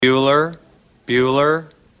Bueller, Bueller,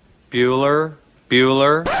 Bueller,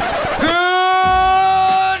 Bueller.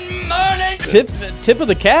 Good morning. Tip of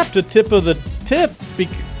the cap to tip of the tip.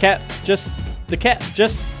 Cats. The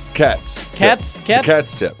cat's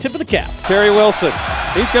tip. Tip of the cap. Terry Wilson.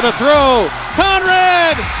 He's going to throw.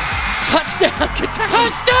 Conrad! Touchdown, Kentucky!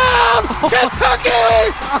 Touchdown! Kentucky!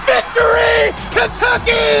 Victory!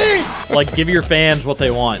 Kentucky! Like, give your fans what they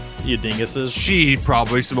want, you dinguses. She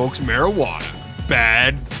probably smokes marijuana.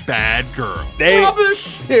 Bad girl.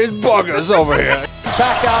 Rubbish! There's buggers over here.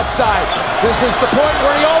 Back outside. This is the point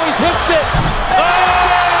where he always hits it.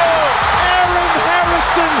 Oh! Aaron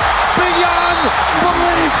Harrison beyond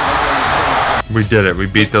belief. We did it. We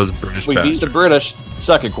beat those British We beat bastards. the British.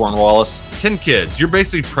 Suck it, Cornwallis. 10 kids. You're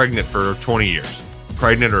basically pregnant for 20 years.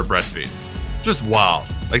 Pregnant or breastfeed. Just wild.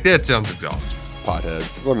 Like, that sounds exhausting.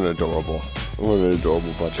 Potheads. What an adorable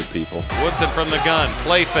bunch of people. Woodson from the gun,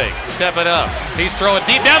 play fake, step it up. He's throwing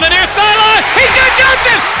deep down the near sideline. He's got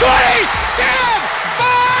Johnson. 20, 10,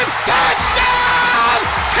 5, touchdown,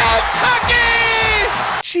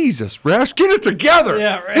 Kentucky! Jesus, Rash, get it together.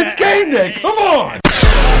 Yeah, right. It's game day. Come on.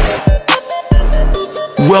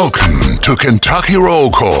 Welcome to Kentucky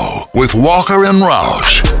Roll Call with Walker and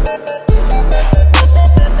Roush.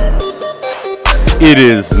 It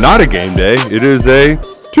is not a game day. It is a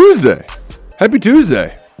Tuesday. Happy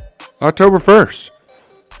Tuesday, October 1st.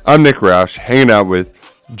 I'm Nick Roush, hanging out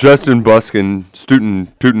with Justin Buskin,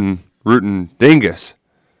 Tootin, Rootin, Dingus,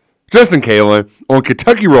 Justin Kalen on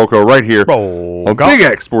Kentucky Roll Call right here on Big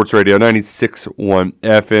X Sports Radio, 96.1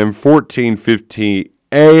 FM, 1450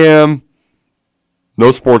 AM.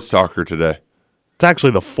 No sports talker today. It's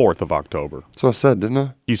actually the 4th of October. That's what I said, didn't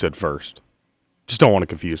I? You said first. Just don't want to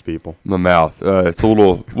confuse people. My mouth, it's a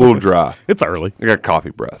little dry. It's early. I got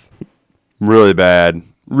coffee breath. Really bad.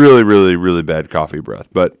 Really bad coffee breath.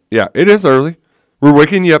 But yeah, it is early. We're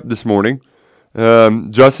waking you up this morning.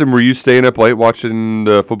 Justin, were you staying up late watching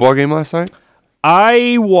the football game last night?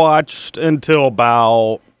 I watched until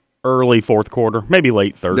about early fourth quarter, maybe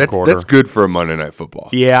late third quarter. That's good for a Monday Night Football.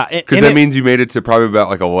 Yeah. Because that means you made it to probably about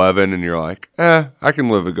like 11 and you're like, I can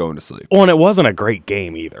live with going to sleep. Well, and it wasn't a great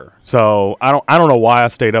game either. So I don't know why I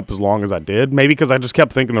stayed up as long as I did. Maybe because I just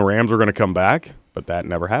kept thinking the Rams were going to come back, but that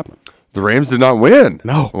never happened. The Rams did not win.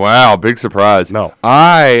 No. Wow, big surprise. No.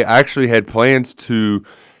 I actually had plans to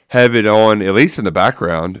have it on, at least in the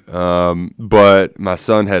background, but my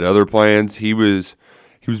son had other plans. He was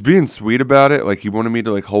being sweet about it. Like, he wanted me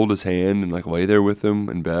to, like, hold his hand and, like, lay there with him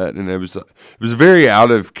and bet. And it was very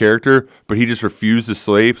out of character, but he just refused to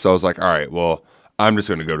sleep. So I was like, all right, well, I'm just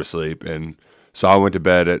going to go to sleep. And so I went to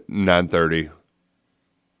bed at 9:30.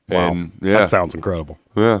 Wow. And, yeah. That sounds incredible.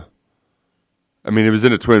 Yeah. I mean, it was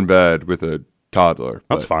in a twin bed with a toddler.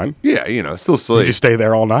 That's fine. Yeah, still sleep. Did you stay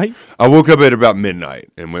there all night? I woke up at about midnight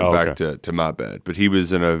and went back okay. to my bed. But he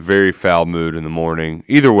was in a very foul mood in the morning.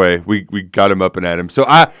 Either way, we got him up and at him. So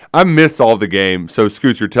I missed all the game. So,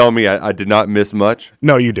 Scoots, you're telling me I did not miss much?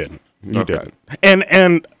 No, you didn't. You Okay. didn't.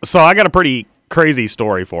 And so I got a pretty crazy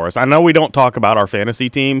story for us. I know we don't talk about our fantasy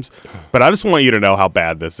teams, but I just want you to know how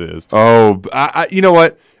bad this is. Oh, you know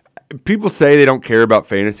what? People say they don't care about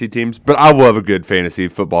fantasy teams, but I love a good fantasy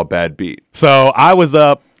football bad beat. So I was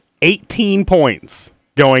up 18 points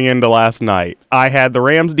going into last night. I had the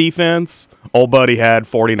Rams defense. Old buddy had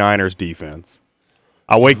 49ers defense.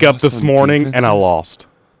 I wake up this morning and I lost.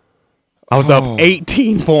 I was up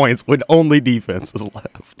 18 points with only defenses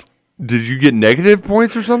left. Did you get negative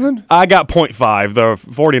points or something? I got 0.5. The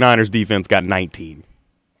 49ers defense got 19.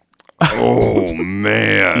 Oh,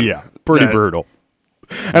 man. Yeah, pretty brutal.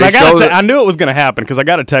 And They I knew it was going to happen because I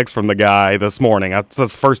got a text from the guy this morning. That's the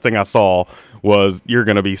first thing I saw was, you're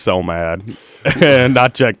going to be so mad. And I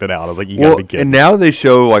checked it out. I was like, you got to be kidding. And now they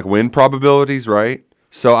show like win probabilities, right?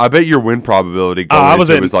 So I bet your win probability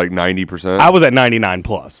was like 90%. I was at 99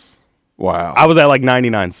 plus. Wow. I was at like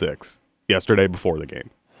 99.6 yesterday before the game.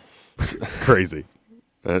 Crazy.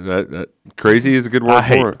 That crazy is a good word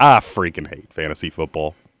for it. I freaking hate fantasy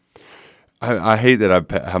football. I hate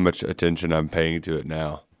that how much attention I'm paying to it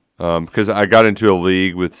now. Because I got into a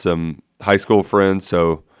league with some high school friends,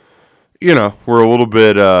 so we're a little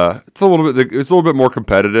bit. It's a little bit more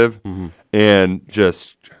competitive, and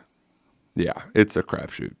just it's a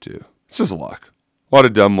crapshoot too. It's just luck. A lot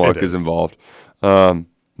of dumb luck is involved. Man,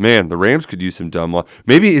 the Rams could use some dumb luck.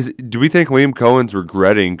 Do we think Liam Cohen's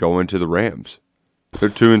regretting going to the Rams? They're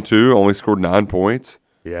 2-2, only scored 9 points.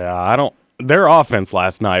 Yeah, their offense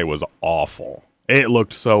last night was awful. It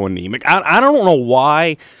looked so anemic. I don't know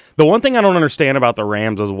why. The one thing I don't understand about the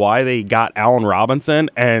Rams is why they got Allen Robinson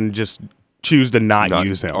and just choose to not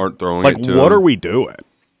use him. Aren't throwing like, it to what him. are we doing?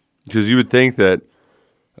 Because you would think that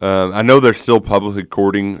I know they're still publicly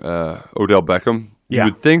courting Odell Beckham. Yeah.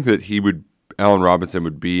 You would think that Allen Robinson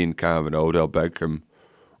would be in kind of an Odell Beckham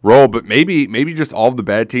role, but maybe just all of the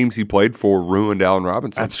bad teams he played for ruined Allen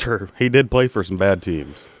Robinson. That's true. He did play for some bad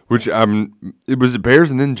teams. Which it was the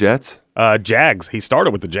Bears and then Jets. Jags. He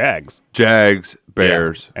started with the Jags. Jags,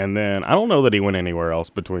 Bears, and then I don't know that he went anywhere else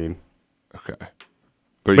between. Okay.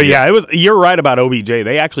 But yeah, you're right about OBJ.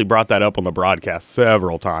 They actually brought that up on the broadcast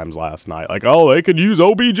several times last night. Like, oh, they could use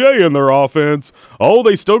OBJ in their offense. Oh,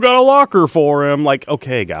 they still got a locker for him. Like,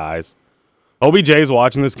 okay, guys. OBJ's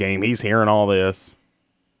watching this game. He's hearing all this.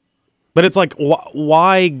 But it's like,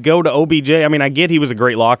 why go to OBJ? I mean, I get he was a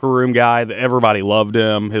great locker room guy. Everybody loved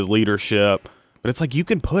him, his leadership. But it's like you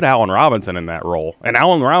can put Allen Robinson in that role. And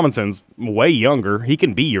Allen Robinson's way younger. He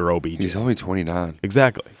can be your OBJ. He's only 29.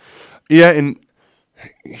 Exactly. Yeah, and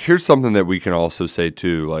here's something that we can also say,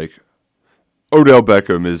 too. Like, Odell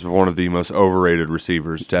Beckham is one of the most overrated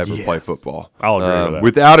receivers to ever play football. I'll agree with that.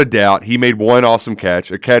 Without a doubt, he made one awesome catch,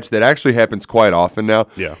 a catch that actually happens quite often now.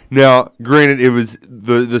 Yeah. Now, granted, it was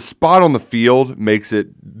the spot on the field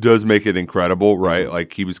does make it incredible, right?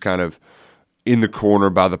 Like, he was kind of in the corner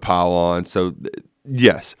by the pylon, so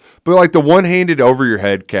yes. But, like, the one-handed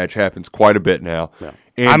over-your-head catch happens quite a bit now. Yeah.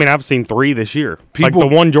 And I mean, I've seen 3 this year. Like the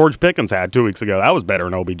one George Pickens had 2 weeks ago. That was better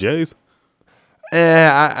than OBJ's.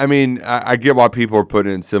 I mean, I get why people are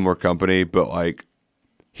putting it in similar company, but, like,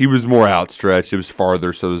 he was more outstretched. It was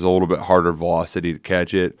farther, so it was a little bit harder velocity to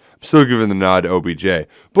catch it. I'm still giving the nod to OBJ.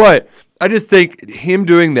 But I just think him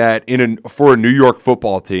doing that for a New York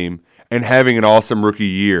football team and having an awesome rookie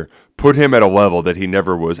year put him at a level that he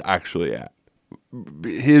never was actually at.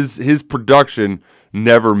 His production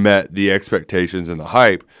never met the expectations and the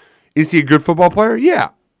hype. Is he a good football player? Yeah.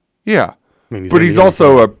 I mean, But he's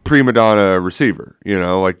also a prima donna receiver. You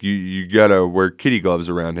know, like you got to wear kitty gloves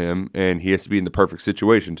around him, and he has to be in the perfect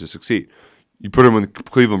situation to succeed. You put him in the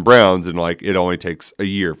Cleveland Browns, and, like, it only takes a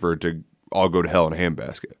year for it to all go to hell in a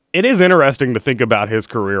handbasket. It is interesting to think about his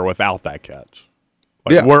career without that catch.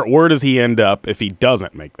 Like, where does he end up if he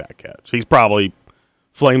doesn't make that catch? He's probably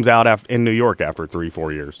flames out in New York after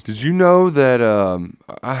 3-4 years. Did you know that?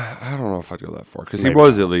 I don't know if I'd go that far because he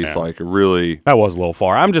was at least like a really. That was a little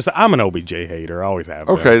far. I'm an OBJ hater. I always have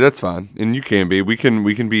been. Okay, that's fine, and you can be. We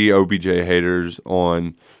can be OBJ haters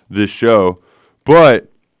on this show,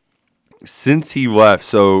 but since he left,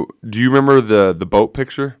 so do you remember the boat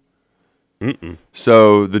picture? Mm-mm.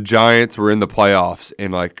 So the Giants were in the playoffs,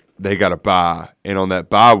 and, like, they got a bye, and on that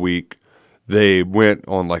bye week, they went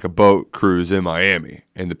on, like, a boat cruise in Miami,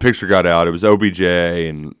 and the picture got out. It was OBJ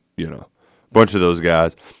and, you know, a bunch of those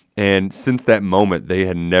guys. And since that moment, they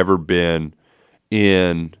had never been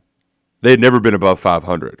above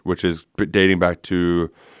 500, which is dating back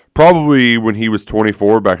to probably when he was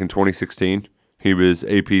 24 back in 2016. He was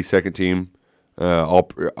AP second team, all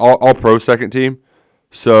pro second team.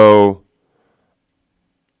 So,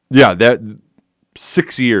 yeah, that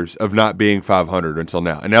 6 years of not being 500 until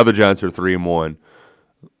now. And now the Giants are 3-1,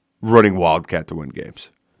 running Wildcat to win games.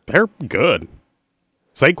 They're good.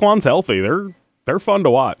 Saquon's healthy. They're fun to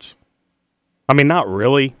watch. I mean, not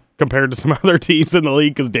really compared to some other teams in the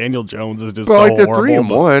league because Daniel Jones is just so like they're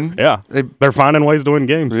horrible. 3-1. Yeah, they're finding ways to win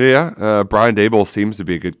games. Yeah, Brian Daboll seems to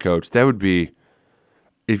be a good coach. That would be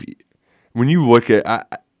when you look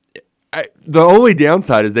at the only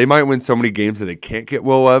downside is they might win so many games that they can't get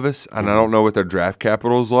Will Levis, and I don't know what their draft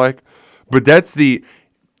capital is like. But that's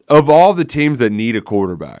of all the teams that need a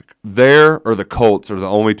quarterback, there or the Colts are the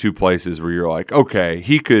only two places where you're like, okay,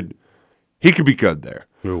 he could be good there.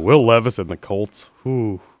 Ooh, Will Levis and the Colts.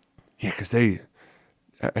 Ooh. Yeah, because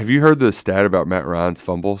have you heard the stat about Matt Ryan's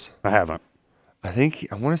fumbles? I haven't. I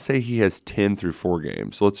want to say he has 10 through 4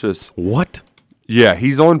 games. So let's just what? Yeah,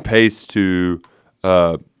 he's on pace to.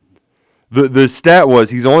 The stat was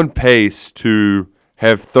he's on pace to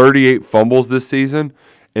have 38 fumbles this season,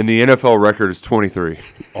 and the NFL record is 23.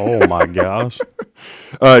 Oh my gosh!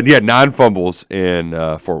 9 fumbles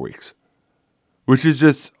in 4 weeks, which is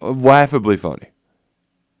just laughably funny.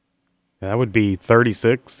 That would be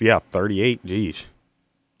 36. Yeah, 38. Geez.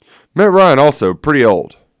 Matt Ryan also pretty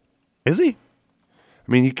old. Is he?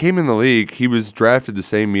 I mean, he came in the league. He was drafted the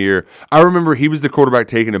same year. I remember he was the quarterback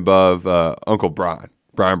taken above Uncle Brian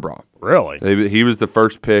Braun. Really? He was the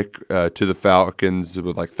first pick to the Falcons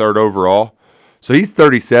with, like, 3rd overall. So he's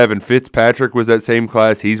 37. Fitzpatrick was that same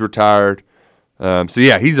class. He's retired. So,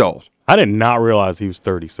 yeah, he's old. I did not realize he was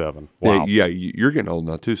 37. Wow. Yeah, you're getting old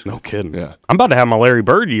now, too, Scott. No kidding. Yeah. I'm about to have my Larry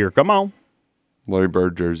Bird year. Come on. Larry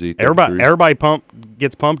Bird jersey. 33. Everybody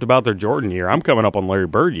gets pumped about their Jordan year. I'm coming up on Larry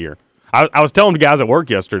Bird year. I was telling the guys at work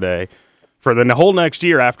yesterday, for the whole next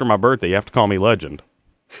year after my birthday, you have to call me legend.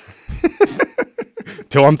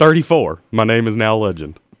 Till I'm 34. My name is now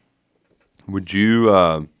legend. Would you?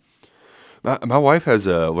 My wife has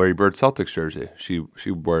a Larry Bird Celtics jersey.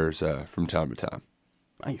 She wears from time to time.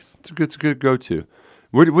 Nice. It's a good go-to.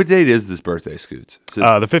 What date is this birthday, Scoots? Is it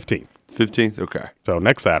The 15th. 15th? Okay. So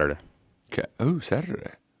next Saturday. Okay. Oh,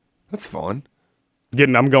 Saturday. That's fun.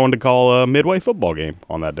 I'm going to call a Midway football game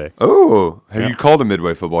on that day. Oh, have you called a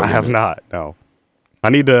Midway football game? I have not. No. I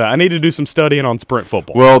need to do some studying on sprint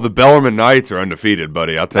football. Well, the Bellarmine Knights are undefeated,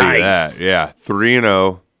 buddy. I'll tell you Nice. that. Yeah,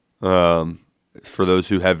 3-0. For those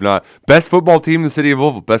who have not, best football team in the city of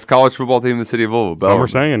Louisville, best college football team in the city of Louisville. Some are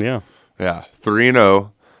saying, yeah. Yeah,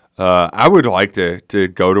 3-0. I would like to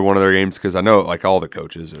go to one of their games because I know like all the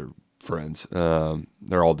coaches are friends.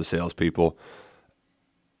 They're all the salespeople.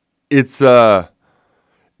 It's the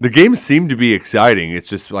games seem to be exciting. It's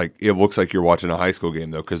just like it looks like you're watching a high school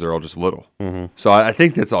game though because they're all just little. Mm-hmm. So I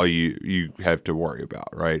think that's all you have to worry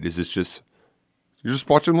about, right? Is it's just you're just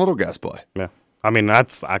watching little guys play. Yeah. I mean I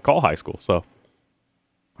call high school, so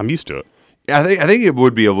I'm used to it. I think it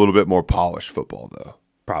would be a little bit more polished football though.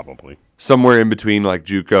 Probably. Somewhere in between like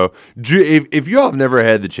JUCO. If y'all have never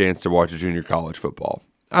had the chance to watch a junior college football,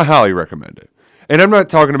 I highly recommend it. And I'm not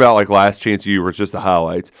talking about like Last Chance U where it's just the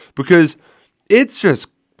highlights because it's just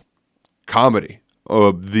comedy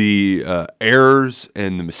of the errors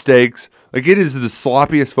and the mistakes. Like it is the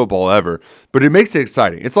sloppiest football ever, but it makes it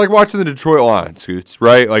exciting. It's like watching the Detroit Lions, Scoots,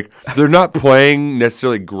 right? Like they're not playing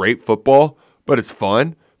necessarily great football, but it's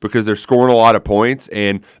fun because they're scoring a lot of points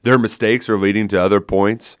and their mistakes are leading to other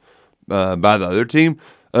points by the other team.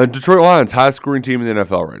 Detroit Lions, highest scoring team in the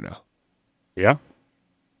NFL right now. Yeah.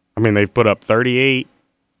 I mean, they've put up 38.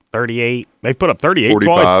 They've put up 38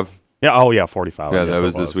 45. twice. Yeah. Oh, yeah, 45. Yeah, that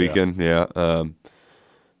was this weekend. Yeah.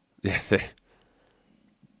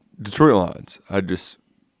 Detroit Lions. At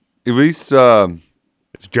least.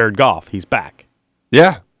 It's Jared Goff. He's back.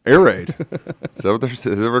 Yeah, air raid. Is that what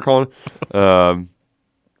they're calling it?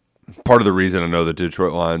 Part of the reason I know the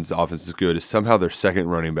Detroit Lions offense is good is somehow their second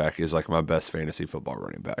running back is like my best fantasy football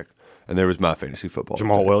running back. And there was my fantasy football.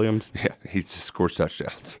 Jamal Williams? Yeah, he just scores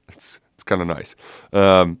touchdowns. It's kind of nice.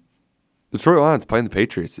 Detroit Lions playing the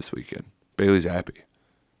Patriots this weekend. Bailey's happy.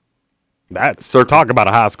 Talk about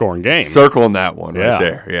a high-scoring game. Circling that one right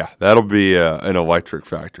there. Yeah, that'll be an electric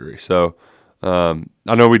factory. So I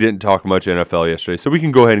know we didn't talk much NFL yesterday, so we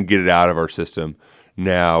can go ahead and get it out of our system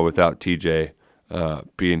now without TJ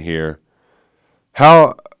being here.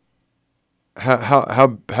 How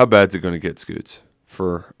bad's it going to get, Scoots,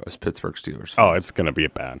 for us Pittsburgh Steelers fans? Oh, it's going to be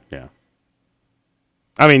bad. Yeah.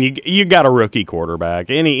 I mean, you got a rookie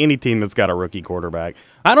quarterback. Any team that's got a rookie quarterback.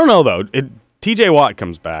 I don't know though. TJ Watt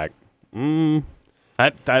comes back. That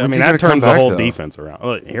turns the whole defense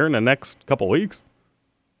around. Here in the next couple weeks,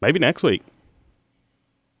 maybe next week.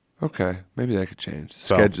 Okay, maybe that could change.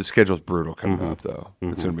 The schedule's brutal coming up, though.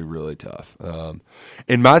 Mm-hmm. It's going to be really tough.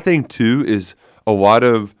 And my thing, too, is a lot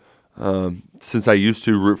of, since I used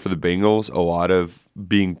to root for the Bengals, a lot of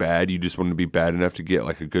being bad, you just want to be bad enough to get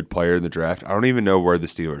like a good player in the draft. I don't even know where the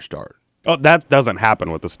Steelers start. Oh, that doesn't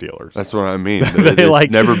happen with the Steelers. That's what I mean.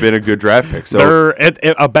 It's never been a good draft pick. So they're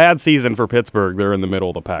a bad season for Pittsburgh. They're in the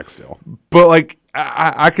middle of the pack still. But like,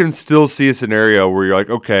 I can still see a scenario where you're like,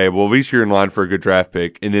 okay, well, at least you're in line for a good draft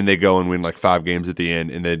pick, and then they go and win like 5 games at the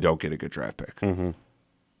end, and they don't get a good draft pick. Mm-hmm.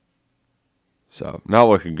 So not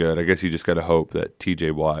looking good. I guess you just got to hope that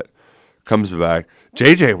T.J. Watt comes back.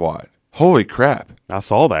 J.J. Watt, holy crap! I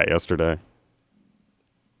saw that yesterday.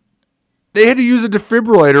 They had to use a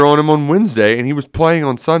defibrillator on him on Wednesday, and he was playing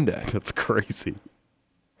on Sunday. That's crazy.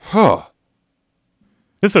 Huh.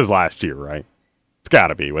 This is last year, right? It's got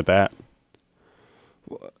to be with that.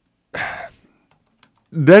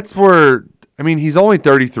 That's where, I mean, he's only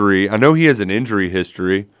 33. I know he has an injury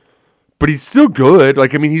history, but he's still good.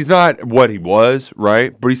 Like, I mean, he's not what he was,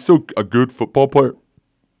 right? But he's still a good football player.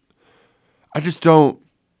 I just don't.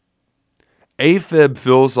 AFib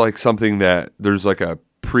feels like something that there's like a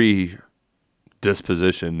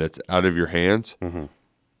predisposition that's out of your hands. Mm-hmm.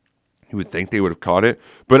 You would think they would have caught it.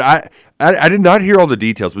 But I did not hear all the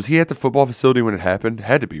details. Was he at the football facility when it happened?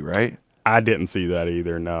 Had to be, right? I didn't see that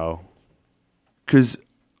either, no. Because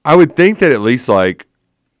I would think that at least like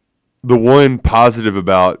the one positive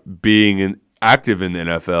about being active in the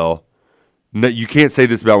NFL, you can't say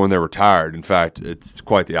this about when they're retired. In fact, it's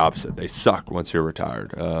quite the opposite. They suck once you're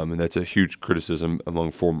retired. And that's a huge criticism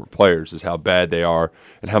among former players is how bad they are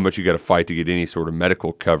and how much you got to fight to get any sort of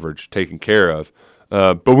medical coverage taken care of.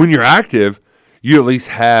 But when you're active, you at least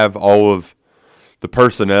have all of the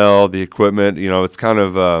personnel, the equipment. You know, it's kind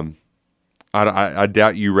of I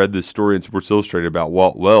doubt you read this story in Sports Illustrated about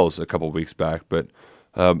Walt Wells a couple of weeks back, but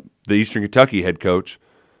the Eastern Kentucky head coach,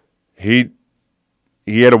 he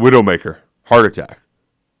had a widowmaker heart attack.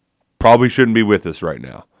 Probably shouldn't be with us right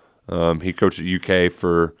now. He coached at UK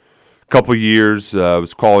for a couple years,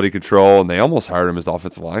 was quality control, and they almost hired him as the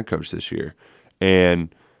offensive line coach this year.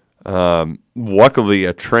 And luckily,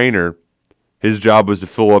 a trainer, his job was to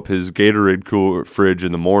fill up his Gatorade cooler fridge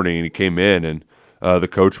in the morning, and he came in, and the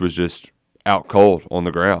coach was just out cold on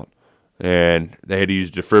the ground. And they had to use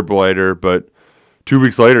a defibrillator, but 2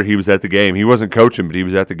 weeks later, he was at the game. He wasn't coaching, but he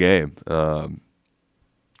was at the game.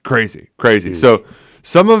 Crazy. Huge. So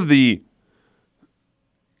some of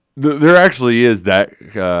there actually is that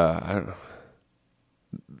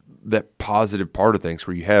that positive part of things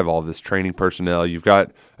where you have all this training personnel. You've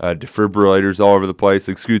got defibrillators all over the place.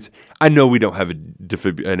 Like Scoots, I know we don't have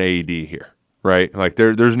an AED here, right? Like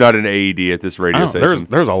there's not an AED at this radio station.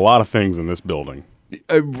 There's a lot of things in this building.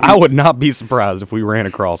 I would not be surprised if we ran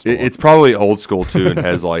across one. It's probably old school too and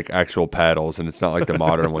has like actual paddles, and it's not like the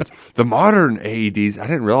modern ones. The modern AEDs, I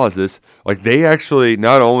didn't realize this. Like they actually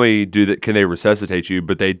not only can they resuscitate you,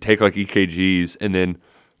 but they take like EKGs and then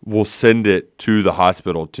will send it to the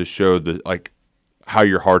hospital to show how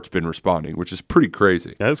your heart's been responding, which is pretty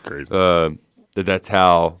crazy. That's crazy. That's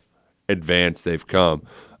how advanced they've come.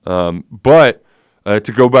 But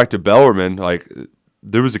to go back to Bellarmine, like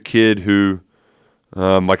there was a kid who.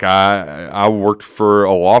 I worked for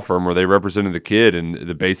a law firm where they represented the kid, and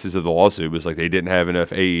the basis of the lawsuit was like they didn't have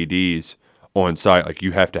enough AEDs on site. Like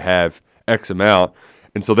you have to have X amount,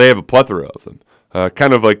 and so they have a plethora of them.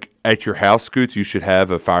 Kind of like at your house, Scoots, you should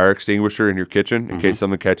have a fire extinguisher in your kitchen in case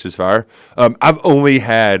something catches fire. I've only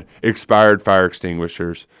had expired fire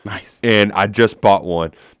extinguishers. Nice. And I just bought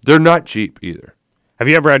one. They're not cheap either. Have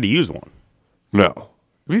you ever had to use one? No.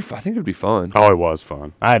 I think it would be fun. Oh, it was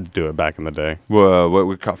fun. I had to do it back in the day. What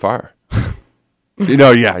we caught fire?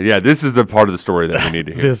 Yeah. This is the part of the story that we need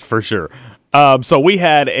to hear. This for sure. So we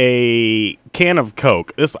had a can of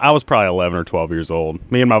Coke. I was probably 11 or 12 years old.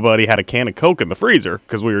 Me and my buddy had a can of Coke in the freezer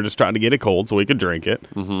because we were just trying to get it cold so we could drink it.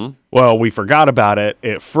 Mm-hmm. Well, we forgot about it.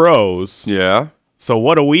 It froze. Yeah. So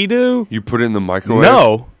what do? You put it in the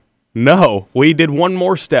microwave? No. We did one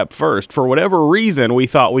more step first. For whatever reason, we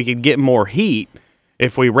thought we could get more heat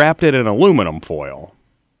if we wrapped it in aluminum foil.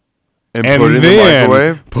 And put it in the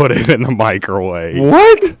microwave? Put it in the microwave.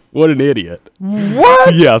 What? What an idiot.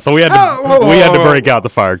 What? Yeah, so we had to break out the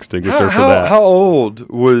fire extinguisher for that. How old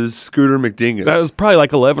was Scooter McDingus? That was probably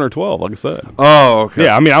like 11 or 12, like I said. Oh, okay.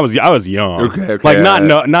 Yeah, I mean, I was young. Okay. Like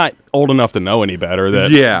not old enough to know any better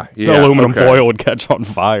that the aluminum foil would catch on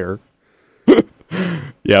fire.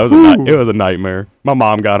 Yeah, it was a nightmare. My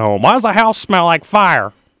mom got home. Why does the house smell like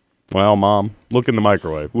fire? Well, Mom, look in the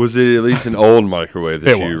microwave. Was it at least an old microwave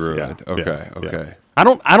that you ruined? Yeah. Okay. Yeah.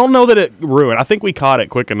 I don't know that it ruined. I think we caught it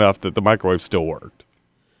quick enough that the microwave still worked,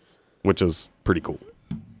 which is pretty cool.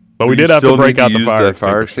 But we did have to break out the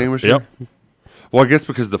fire extinguisher. Yep. Well, I guess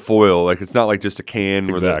because the foil, like it's not like just a can.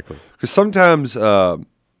 Exactly. Because sometimes I've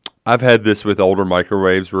had this with older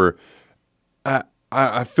microwaves where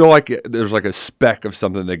I feel like there's like a speck of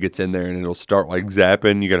something that gets in there and it'll start like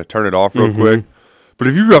zapping. You got to turn it off real quick. But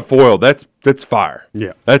if you got foil, that's fire.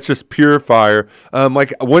 Yeah. That's just pure fire.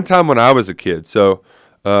 Like one time when I was a kid, so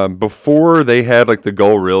before they had like the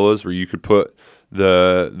Gorillas where you could put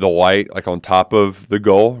the light like on top of the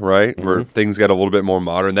goal, right? Where things got a little bit more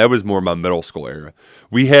modern. That was more my middle school era.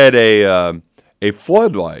 We had a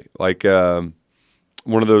floodlight, like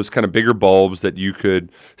one of those kind of bigger bulbs that you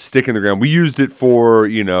could stick in the ground. We used it for,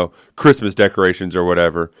 Christmas decorations or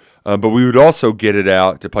whatever. But we would also get it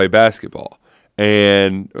out to play basketball.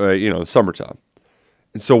 And summertime,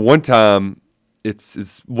 and so one time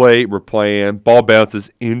it's late, we're playing, ball bounces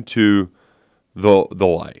into the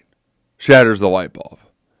light, shatters the light bulb.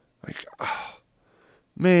 Like, oh,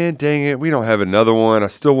 man, dang it, we don't have another one. I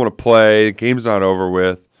still want to play. The game's not over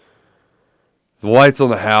with. The lights on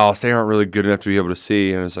the house, they aren't really good enough to be able to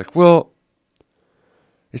see. And it's like, well,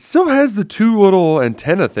 it still has the two little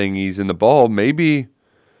antenna thingies in the bulb. Maybe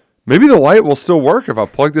the light will still work if I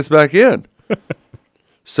plug this back in.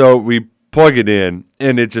 So we plug it in,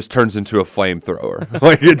 and it just turns into a flamethrower.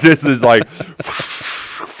 Like it just is like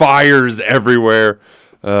fires everywhere.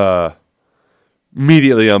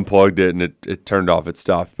 Immediately unplugged it, and it turned off. It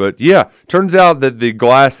stopped. But yeah, turns out that the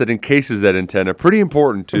glass that encases that antenna pretty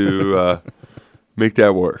important to make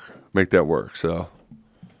that work. So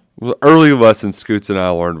early lessons Scoots and I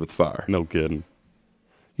learned with fire. No kidding.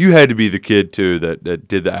 You had to be the kid too that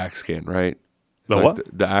did the axe can, right? The like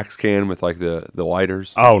what? The axe can with like the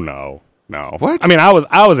lighters. Oh no. What? I mean, I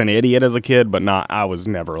was an idiot as a kid, but I was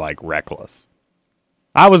never like reckless.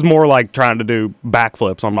 I was more like trying to do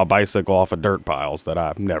backflips on my bicycle off of dirt piles that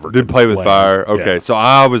I never Did could play with land. fire? Okay, Yeah. so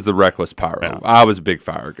I was the reckless pyro. Yeah. I was a big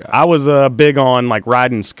fire guy. I was big on like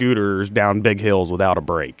riding scooters down big hills without a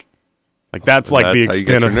brake. Like that's like the That's how you got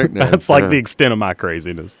extent your of nickname. that's like Yeah. the extent of my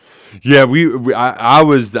craziness. Yeah, I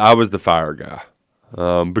was the fire guy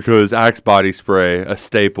because Axe body spray, a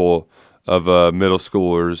staple of a middle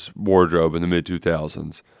schooler's wardrobe in the mid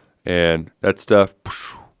 2000s, and that stuff.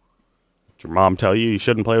 Did your mom tell you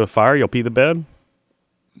shouldn't play with fire? You'll pee the bed.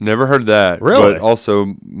 Never heard that. Really? But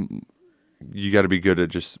also, you got to be good at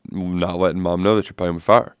just not letting mom know that you're playing with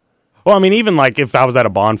fire. Well, I mean, even like if I was at a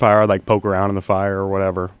bonfire, I'd like poke around in the fire or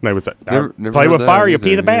whatever. They would say, Never "Play heard with that fire, you either,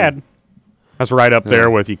 pee the yeah. bed." That's right up there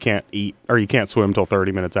with you can't eat or you can't swim till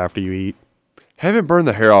 30 minutes after you eat. Haven't burned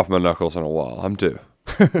the hair off my knuckles in a while. I'm due.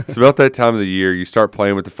 It's about that time of the year. You start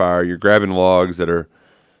playing with the fire. You're grabbing logs that are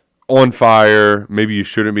on fire. Maybe you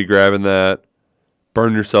shouldn't be grabbing that.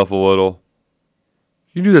 Burn yourself a little.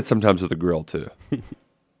 You do that sometimes with a grill too.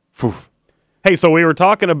 Phew. Hey, so we were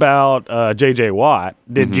talking about J.J. Watt.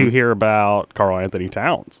 Did Mm-hmm. you hear about Karl Anthony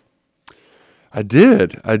Towns? I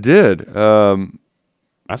did.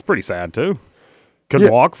 That's pretty sad too. Couldn't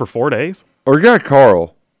Yeah. walk for 4 days. Our guy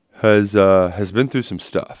Carl has been through some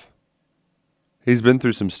stuff. He's been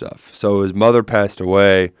through some stuff. So his mother passed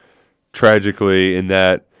away tragically in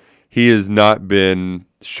that he has not been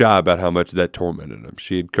shy about how much that tormented him.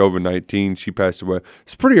 She had COVID-19. She passed away.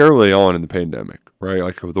 It's pretty early on in the pandemic, right?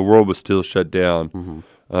 Like the world was still shut down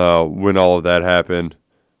when all of that happened.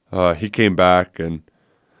 He came back, and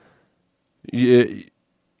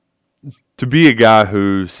to be a guy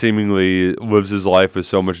who seemingly lives his life with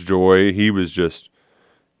so much joy, he was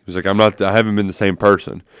like, I haven't been the same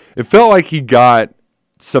person. It felt like he got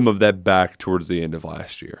some of that back towards the end of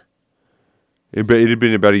last year. It had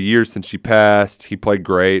been about a year since she passed. He played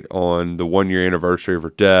great on the 1-year anniversary of her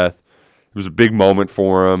death. It was a big moment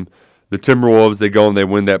for him. The Timberwolves, they go and they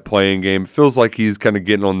win that playing game. It feels like he's kind of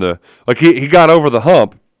getting on he got over the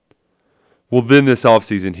hump. Well, then this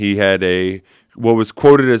offseason, he had what was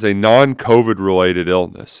quoted as a non-COVID related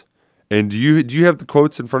illness. And do you have the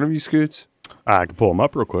quotes in front of you, Scoots? I can pull them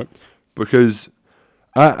up real quick. Because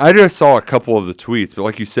I just saw a couple of the tweets, but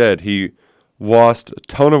like you said, he lost a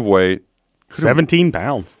ton of weight. 17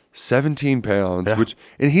 pounds. 17 pounds, Yeah.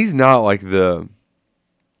 and he's not like he's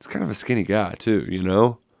kind of a skinny guy too, you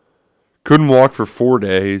know? Couldn't walk for 4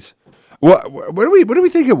 days. What do we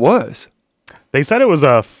think it was? They said it was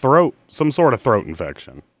some sort of throat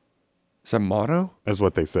infection. Is that mono? Is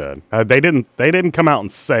what they said. They didn't come out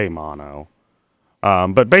and say mono.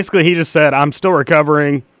 But basically he just said, I'm still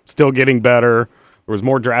recovering, still getting better. There was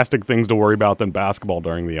more drastic things to worry about than basketball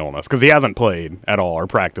during the illness because he hasn't played at all or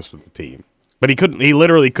practiced with the team. But he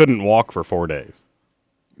literally couldn't walk for 4 days.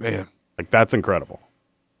 Man. Like, that's incredible.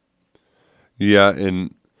 Yeah,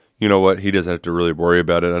 and you know what? He doesn't have to really worry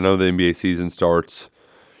about it. I know the NBA season starts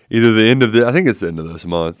either I think it's the end of this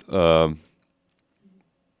month.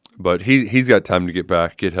 But he's got time to get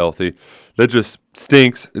back, get healthy. That just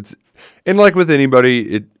stinks. And like with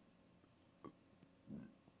anybody,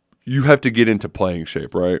 you have to get into playing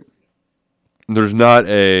shape, right? There's not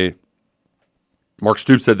Mark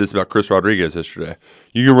Stoops said this about Chris Rodriguez yesterday.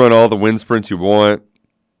 You can run all the wind sprints you want.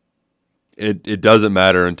 It doesn't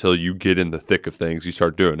matter until you get in the thick of things. You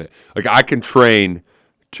start doing it. Like, I can train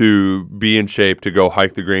to be in shape to go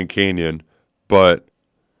hike the Grand Canyon, but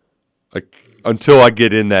like until I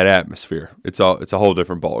get in that atmosphere, it's a whole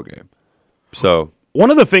different ball game. So one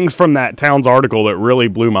of the things from that Towns article that really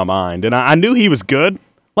blew my mind, and I knew he was good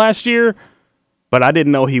last year, but I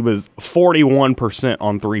didn't know he was 41%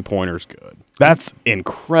 on three-pointers good. That's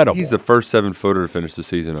incredible. He's the first 7-footer to finish the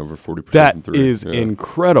season over 40% That from three. is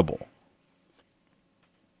incredible.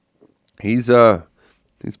 He's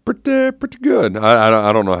pretty good.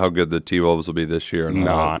 I don't know how good the T-Wolves will be this year.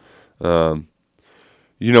 Not.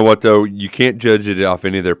 You know what, though? You can't judge it off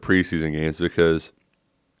any of their preseason games because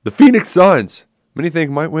the Phoenix Suns, many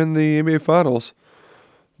think might win the NBA Finals.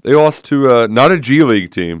 They lost to not a G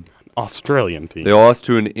League team. Australian team. They lost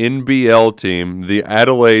to an NBL team, the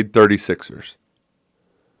Adelaide 36ers,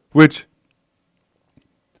 which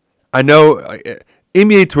I know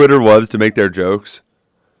NBA Twitter loves to make their jokes.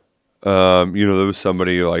 There was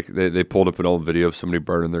somebody like they pulled up an old video of somebody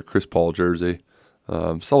burning their Chris Paul jersey. It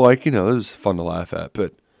was fun to laugh at,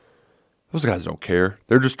 but those guys don't care.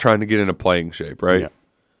 They're just trying to get into playing shape, right? Yeah.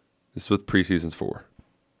 This is what preseason's for.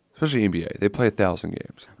 Especially NBA. They play 1,000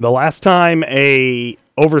 games. The last time a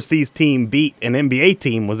overseas team beat an NBA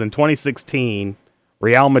team was in 2016.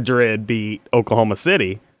 Real Madrid beat Oklahoma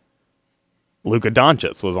City. Luka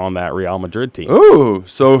Doncic was on that Real Madrid team. Oh,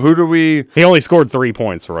 so who do we... He only scored 3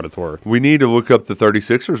 points for what it's worth. We need to look up the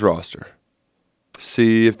 36ers roster.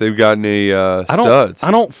 See if they've got any studs.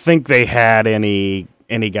 I don't think they had any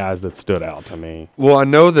guys that stood out to me. Well, I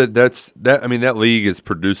know that league has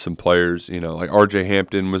produced some players, like RJ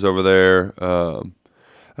Hampton was over there. I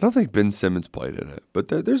don't think Ben Simmons played in it, but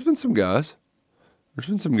there's been some guys. There's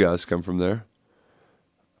been some guys come from there.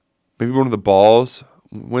 Maybe one of the Balls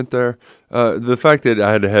went there. The fact that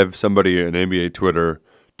I had to have somebody in NBA Twitter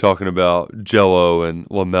talking about Jello and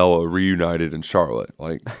LaMelo reunited in Charlotte,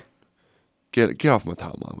 like, get off my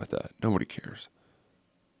timeline with that. Nobody cares.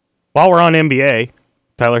 While we're on NBA,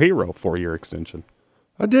 Tyler Hero, 4-year extension.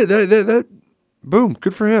 I did that. Boom,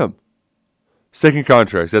 good for him. Second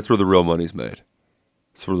contracts. That's where the real money's made.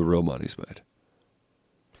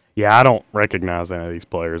 Yeah, I don't recognize any of these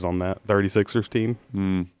players on that 36ers team.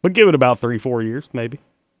 But give it about 3-4 years, maybe.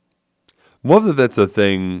 Love that that's a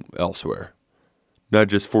thing elsewhere. Not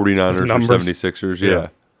just 49ers Numbers. or 76ers. Yeah.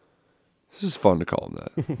 This is fun to call them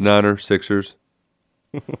that. Niners, Sixers.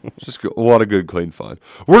 Just a lot of good, clean fun.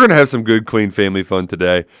 We're going to have some good, clean family fun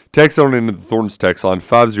today. Text on into the Thorns text line,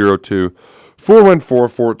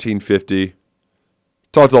 502-414-1450.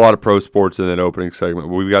 Talked a lot of pro sports in that opening segment.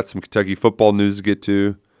 We've got some Kentucky football news to get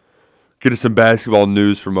to. Get us some basketball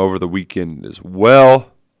news from over the weekend as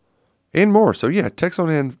well. And more. So, yeah, text on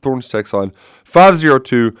in, Thorns text line,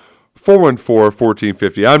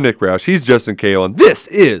 502-414-1450. I'm Nick Roush. He's Justin Kalen. This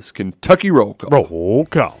is Kentucky Roll Call. Roll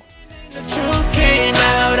Call. The truth came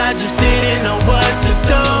out, I just didn't know what to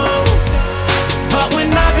do. But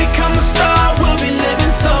when I become a star, we'll be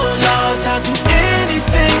living so large, I'll do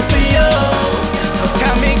anything for you. So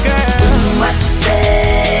tell me, girl, what you say?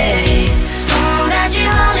 That you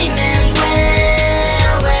only meant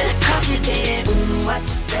well, 'cause you did. What you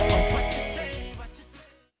say?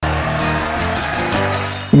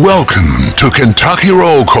 Welcome to Kentucky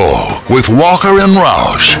Roll Call with Walker and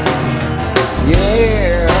Roush.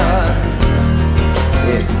 yeah,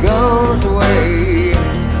 it goes away.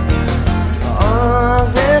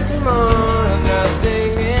 Oh, there's more,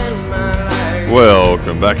 nothing in my life.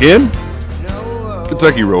 Welcome back in.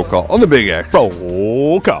 Kentucky Roll Call on the Big X.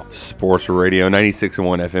 Roll Call. Sports Radio,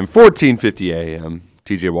 96.1 FM, 1450 AM.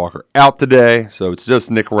 TJ Walker out today, so it's just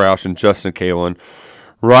Nick Roush and Justin Kalen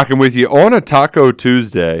rocking with you on a Taco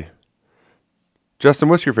Tuesday. Justin,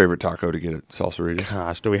 what's your favorite taco to get at Salsaritas?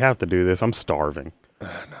 Gosh, do we have to do this? I'm starving. No,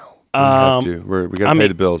 we have to. We got to pay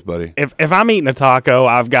the bills, buddy. If I'm eating a taco,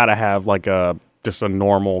 I've got to have like just a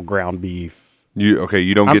normal ground beef. You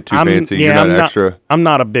don't get too fancy. You're not extra. I'm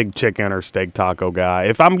not a big chicken or steak taco guy.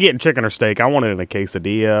 If I'm getting chicken or steak, I want it in a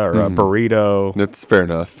quesadilla or a burrito. That's fair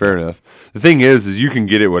enough. Fair enough. The thing is you can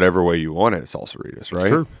get it whatever way you want it at Salsaritas, right?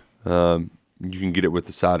 True. You can get it with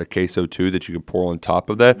the side of queso too that you can pour on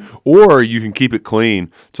top of that, or you can keep it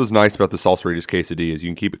clean. That's what's nice about the Salsaritas quesadilla is you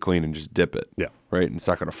can keep it clean and just dip it. Yeah. Right, and it's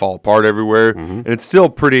not going to fall apart everywhere, and it's still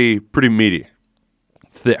pretty meaty,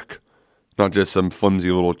 thick, not just some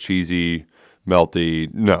flimsy little cheesy,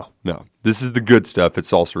 melty. No. This is the good stuff at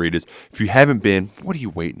Salsaritas. If you haven't been, what are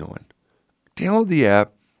you waiting on? Download the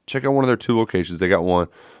app. Check out one of their 2 locations. They got one.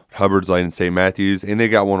 Hubbard's Lane in St. Matthews, and they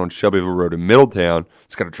got one on Shelbyville Road in Middletown.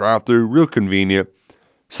 It's got a drive-through, real convenient.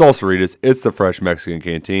 Salsaritas, it's the fresh Mexican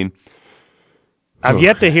canteen. I've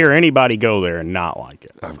yet to hear anybody go there and not like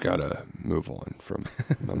it. I've got to move on from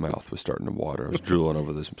my mouth was starting to water. I was drooling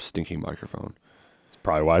over this stinky microphone. It's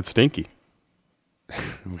probably why it's stinky.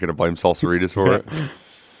 We're going to blame Salsaritas for it?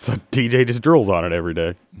 So TJ just drools on it every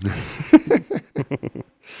day.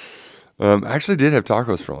 I actually did have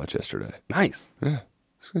tacos for lunch yesterday. Nice. Yeah.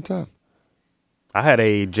 It's a good time. I had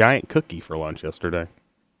a giant cookie for lunch yesterday.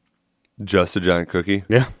 Just a giant cookie?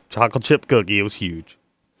 Yeah, chocolate chip cookie. It was huge.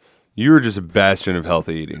 You were just a bastion of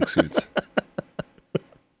healthy eating, Suits.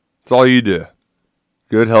 That's all you do.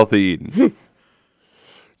 Good, healthy eating.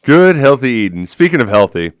 Good, healthy eating. Speaking of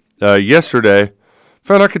healthy, yesterday,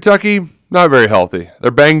 found out Kentucky, not very healthy.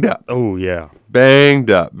 They're banged up. Oh, yeah.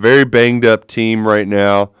 Banged up. Very banged up team right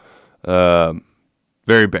now.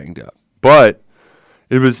 Very banged up. But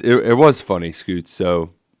it was funny, Scoots.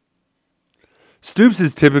 So Stoops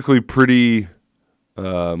is typically pretty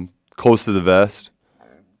close to the vest.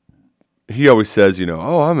 He always says,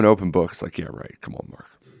 I'm an open book. It's like, yeah, right. Come on, Mark.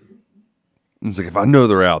 It's like, if I know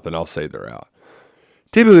they're out, then I'll say they're out.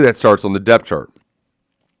 Typically, that starts on the depth chart.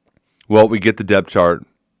 Well, we get the depth chart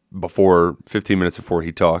 15 minutes before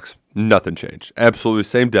he talks. Nothing changed. Absolutely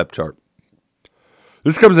same depth chart.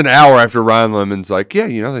 This comes an hour after Ryan Lemon's like, yeah,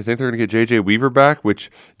 they think they're going to get J.J. Weaver back, which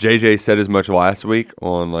J.J. said as much last week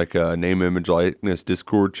on like a name, image, likeness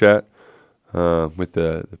Discord chat with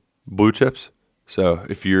the Blue Chips. So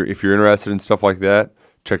if you're interested in stuff like that,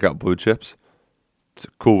 check out Blue Chips. It's a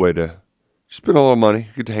cool way to spend a little money,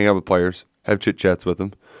 get to hang out with players, have chit chats with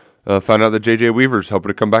them. Found out that JJ Weaver's hoping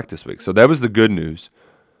to come back this week. So that was the good news.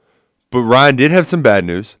 But Ryan did have some bad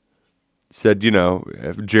news. Said,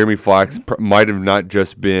 if Jeremy Flax might have not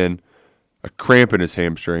just been a cramp in his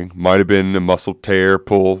hamstring, might have been a muscle tear,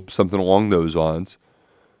 pull, something along those lines.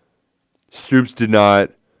 Stoops did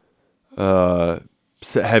not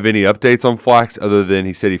have any updates on Flax other than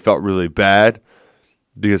he said he felt really bad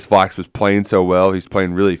because Flax was playing so well. He's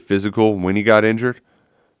playing really physical when he got injured,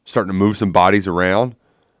 starting to move some bodies around.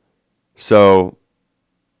 So,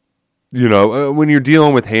 when you're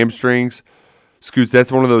dealing with hamstrings, Scoots,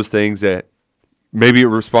 that's one of those things that maybe it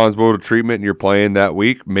responds well to treatment and you're playing that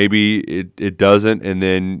week. Maybe it doesn't, and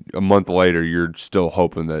then a month later you're still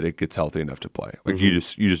hoping that it gets healthy enough to play. Like you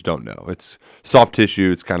just don't know. It's soft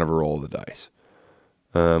tissue. It's kind of a roll of the dice,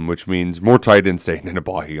 which means more tight end staying in a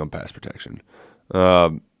blocking on pass protection.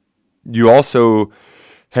 You also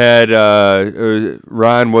had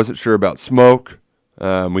Ryan wasn't sure about Smoke.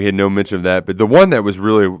 We had no mention of that, but the one that was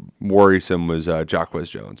really worrisome was Jacquez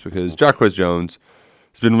Jones, because Jacquez Jones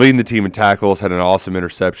has been leading the team in tackles, had an awesome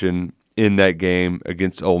interception in that game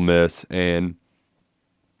against Ole Miss, and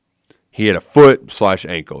he had a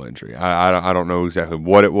foot/ankle injury. I don't know exactly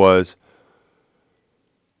what it was.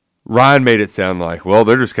 Ryan made it sound like, well,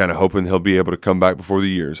 they're just kind of hoping he'll be able to come back before the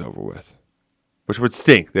year is over with, which would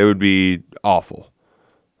stink. That would be awful.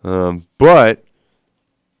 But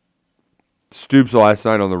Stoops last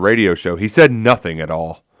night on the radio show, he said nothing at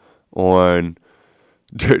all during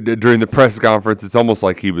the press conference. It's almost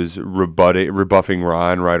like he was rebuffing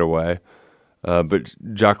Ryan right away. But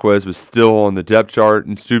Jacquez was still on the depth chart,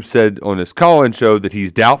 and Stoops said on his call-in show that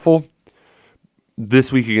he's doubtful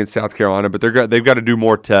this week against South Carolina, but they've got to do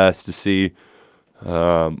more tests to see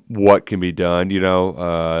what can be done.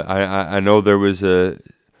 I know there was a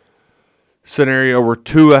scenario where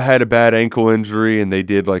Tua had a bad ankle injury, and they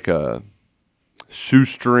did like a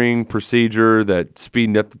shoestring procedure that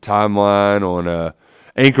speeding up the timeline on a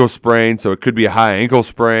ankle sprain, so it could be a high ankle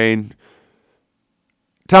sprain.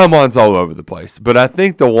 Timeline's all over the place, but I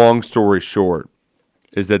think the long story short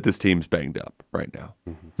is that this team's banged up right now.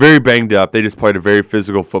 Very banged up. They just played a very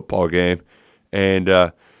physical football game, and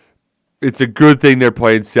it's a good thing they're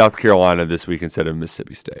playing South Carolina this week instead of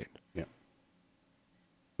Mississippi State. Yeah,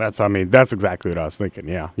 that's exactly what I was thinking.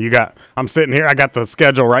 Yeah, I'm sitting here. I got the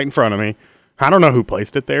schedule right in front of me. I don't know who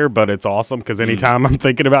placed it there, but it's awesome because anytime I'm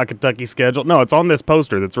thinking about Kentucky's schedule, no, it's on this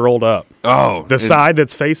poster that's rolled up. Oh, the side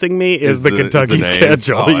that's facing me is the Kentucky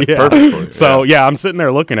schedule. Oh, yeah. Perfect. So I'm sitting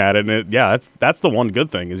there looking at it, and that's the one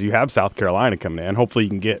good thing is you have South Carolina coming in.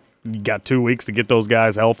 Hopefully you got 2 weeks to get those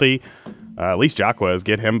guys healthy. At least Jacquez,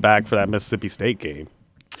 get him back for that Mississippi State game.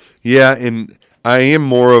 Yeah, and I am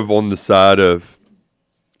more of on the side of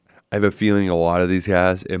I have a feeling a lot of these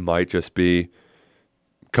guys, it might just be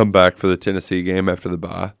come back for the Tennessee game after the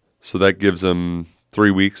bye. So that gives them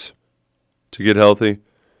 3 weeks to get healthy.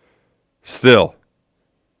 Still,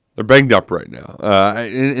 they're banged up right now.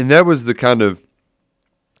 And that was the kind of,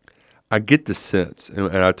 I get the sense,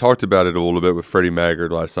 and I talked about it a little bit with Freddie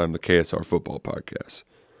Maggard last night on the KSR football podcast.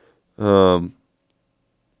 The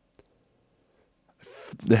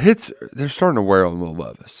hits, they're starting to wear on Will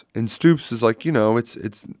Levis. And Stoops is like,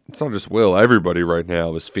 it's not just Will. Everybody right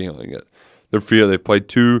now is feeling it. They've played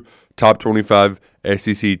 2 top 25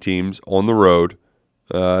 SEC teams on the road.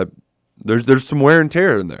 There's some wear and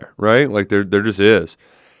tear in there, right? Like there just is.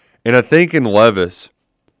 And I think in Levis,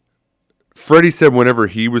 Freddie said whenever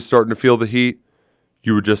he was starting to feel the heat,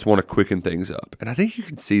 you would just want to quicken things up. And I think you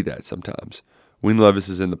can see that sometimes when Levis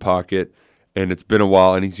is in the pocket and it's been a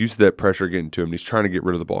while and he's used to that pressure getting to him. And he's trying to get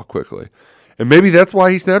rid of the ball quickly. And maybe that's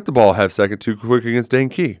why he snapped the ball a half second too quick against Dane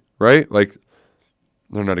Key, right? Like,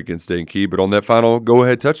 they're not against Dane Key, but on that final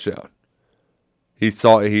go-ahead touchdown, he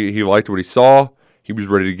liked what he saw. He was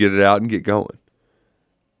ready to get it out and get going.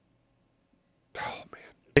 Oh man!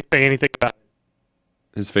 Did they say anything about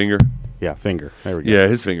his finger? Yeah, finger. There we go. Yeah,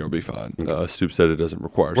 his finger will be fine. Stoops said it doesn't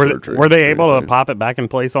require surgery. Were they able to pop it back in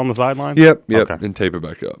place on the sidelines? Yep, okay. And tape it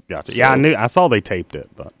back up. Gotcha. So, yeah, I saw they taped it,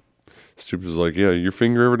 but Stoops was like, "Yeah, your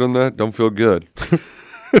finger ever done that? Don't feel good."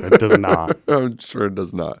 It does not. I'm sure it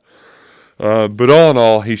does not. But all in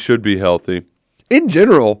all, he should be healthy. In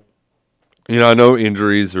general, I know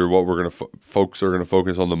injuries are what we're going to folks are going to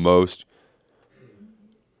focus on the most.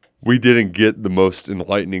 We didn't get the most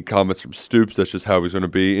enlightening comments from Stoops. That's just how he's going to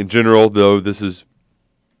be. In general, though, this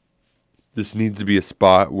needs to be a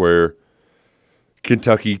spot where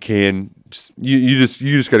Kentucky can you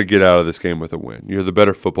just got to get out of this game with a win. You're the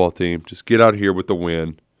better football team. Just get out here with the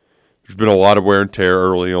win. There's been a lot of wear and tear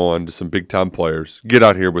early on to some big-time players. Get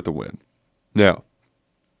out here with a win. Now,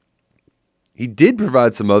 he did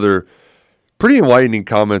provide some other pretty enlightening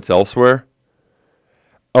comments elsewhere.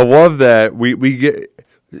 I love that we get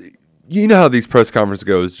 – you know how these press conferences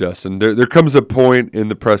goes, Justin. There comes a point in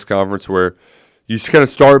the press conference where you just kind of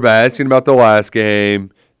start by asking about the last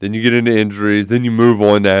game, then you get into injuries, then you move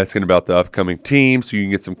on to asking about the upcoming team so you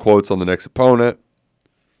can get some quotes on the next opponent.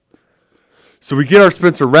 So we get our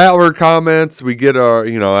Spencer Rattler comments. We get our,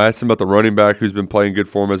 ask him about the running back who's been playing good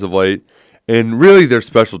form as of late. And really their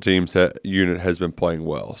special teams unit has been playing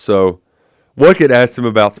well. So Luckett asked him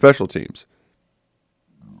about special teams.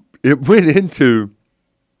 It went into,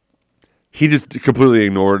 he just completely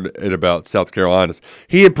ignored it about South Carolina's.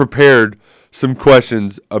 He had prepared some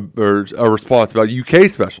questions or a response about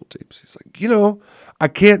UK special teams. He's like, I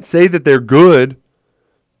can't say that they're good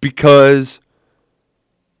because –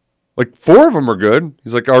 4 of them are good.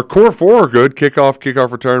 He's like, our core 4 are good.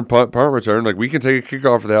 Kickoff return, punt return. We can take a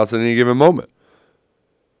kickoff for the house at any given moment.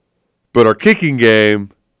 But our kicking game,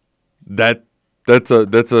 that's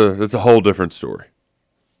a whole different story.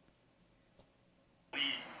 And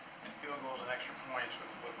field goals and extra points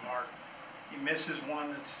with Mark. He misses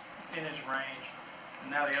one that's in his range. And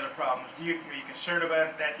now the other problem is, are you concerned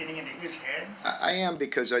about that getting into his head? I am,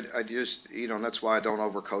 because I just, that's why I don't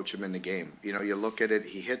overcoach him in the game. You look at it,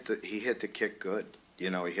 he hit the kick good. He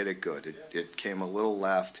hit it good. It came a little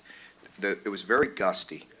left. It was very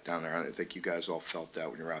gusty down there. I think you guys all felt that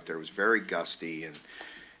when you were out there. It was very gusty,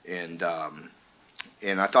 and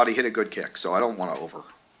I thought he hit a good kick. So I don't want to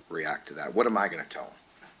overreact to that. What am I going to tell him?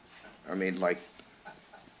 I mean,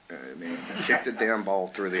 kick the damn ball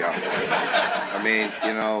through the upright.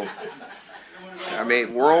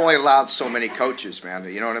 We're only allowed so many coaches, man.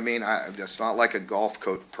 You know what I mean? It's not like a golf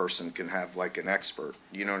person can have an expert.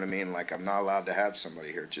 You know what I mean? I'm not allowed to have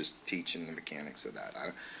somebody here just teaching the mechanics of that.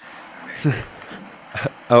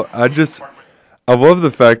 I love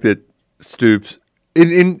the fact that Stoops,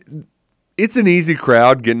 it's an easy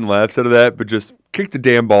crowd getting laughs out of that, but just kick the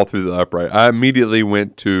damn ball through the upright. I immediately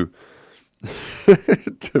went to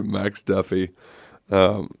Max Duffy,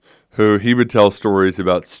 who he would tell stories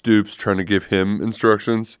about Stoops trying to give him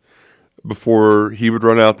instructions before he would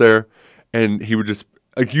run out there. And he would just,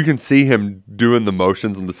 you can see him doing the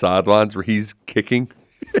motions on the sidelines where he's kicking.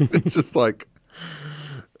 It's just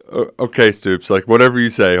okay, Stoops, whatever you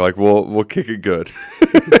say, we'll kick it good.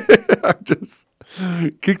 Just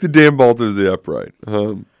kick the damn ball through the upright.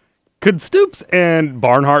 Could Stoops and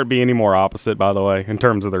Barnhart be any more opposite, by the way, in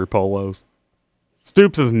terms of their polos?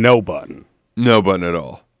 Stoops is no button. No button at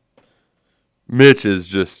all. Mitch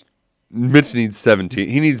needs 17.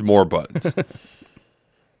 He needs more buttons.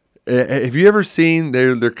 Have you ever seen,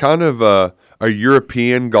 they're kind of a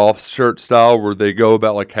European golf shirt style where they go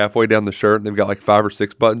about halfway down the shirt and they've got 5 or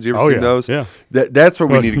 6 buttons. You ever seen those? Yeah. That's what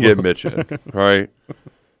we need to get Mitch in, right?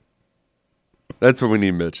 That's what we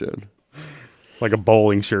need Mitch in. Like a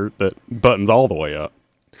bowling shirt that buttons all the way up.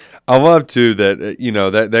 I love, too, that,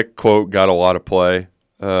 that quote got a lot of play.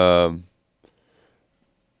 Dan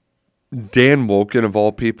Wolken, of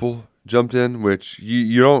all people, jumped in, which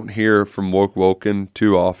you don't hear from Wolken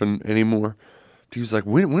too often anymore. He was like,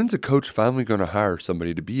 when's a coach finally going to hire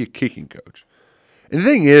somebody to be a kicking coach? And the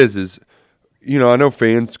thing is, I know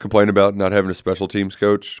fans complain about not having a special teams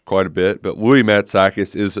coach quite a bit, but Louis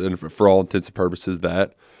Matsakis is, for all intents and purposes,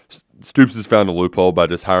 that. Stoops has found a loophole by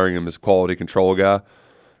just hiring him as a quality control guy.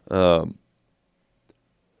 But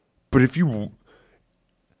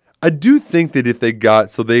I do think that if they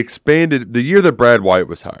they expanded the year that Brad White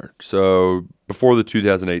was hired, so before the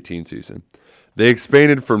 2018 season, they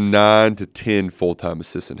expanded from 9 to 10 full-time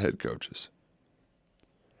assistant head coaches.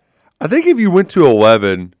 I think if you went to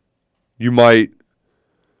 11, you might,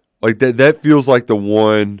 that feels like the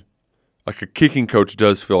one, a kicking coach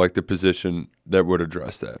does feel like the position that would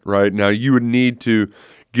address that, right? Now, you would need to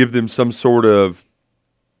give them some sort of,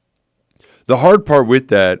 the hard part with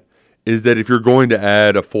that is that if you're going to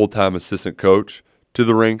add a full-time assistant coach to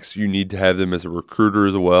the ranks, you need to have them as a recruiter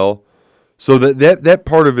as well. So that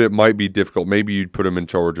part of it might be difficult. Maybe you'd put them in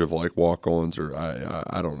charge of walk-ons, or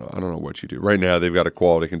I don't know. I don't know what you do. Right now they've got a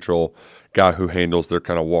quality control guy who handles their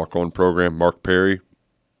kind of walk-on program, Mark Perry,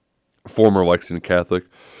 former Lexington Catholic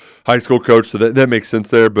high school coach. So that makes sense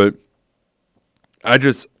there. But there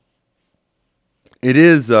is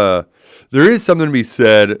something to be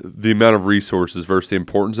said, the amount of resources versus the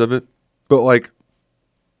importance of it. But,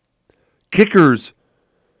 kickers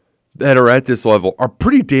that are at this level are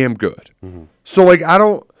pretty damn good. Mm-hmm. So,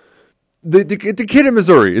 the kid in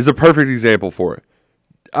Missouri is a perfect example for it.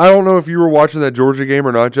 I don't know if you were watching that Georgia game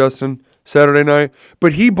or not, Justin. Saturday night,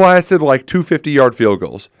 but he blasted like 2 50-yard field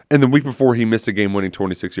goals, and the week before he missed a game-winning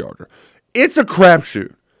 26-yarder. It's a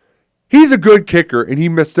crapshoot. He's a good kicker, and he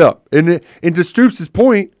messed up. And to Stoops'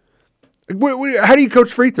 point, how do you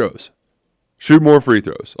coach free throws? Shoot more free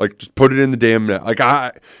throws. Like, just put it in the damn net.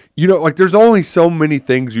 Like, there's only so many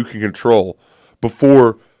things you can control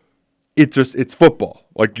before it's football.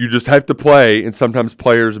 Like, you just have to play, and sometimes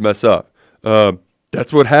players mess up.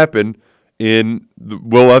 That's what happened in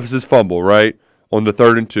Will Levis's fumble, right, on the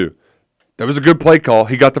 3rd and 2. That was a good play call.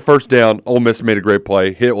 He got the first down. Ole Miss made a great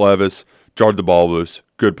play, hit Levis, jarred the ball loose.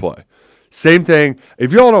 Good play. Same thing.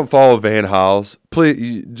 If y'all don't follow Van Hiles,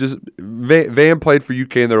 please Van played for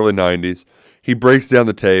UK in the early 90s. He breaks down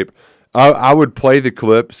the tape. I would play the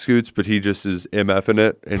clip, Scoots, but he just is MFing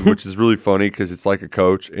it, and which is really funny because it's like a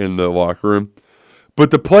coach in the locker room.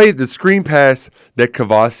 But the screen pass that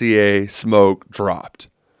Cavassier Smoke dropped,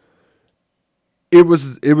 it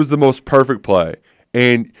was the most perfect play.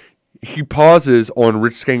 And he pauses on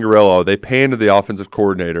Rich Scangarello. They pan to the offensive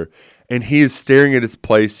coordinator, and he is staring at his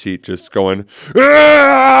play sheet, just going,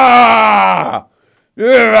 "Ah!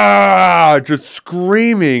 Ah!" just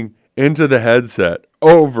screaming into the headset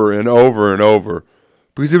over and over and over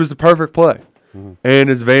because it was the perfect play. Mm-hmm. And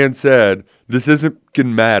as Van said, this isn't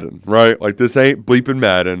Madden, right? Like, this ain't bleeping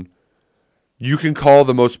Madden. You can call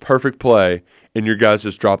the most perfect play, and your guys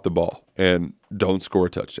just drop the ball and don't score a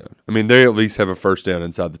touchdown. I mean, they at least have a first down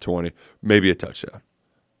inside the 20, maybe a touchdown.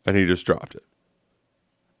 And he just dropped it.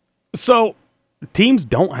 So, teams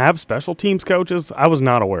don't have special teams coaches? I was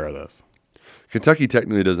not aware of this. Kentucky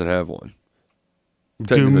technically doesn't have one.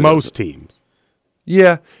 Do most teams?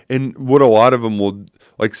 Yeah, and what a lot of them will,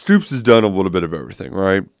 like Stoops has done a little bit of everything,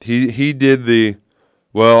 right? He did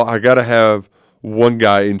I got to have one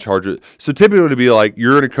guy in charge of it. So typically it would be like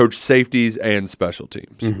you're going to coach safeties and special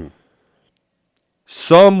teams. Mm-hmm.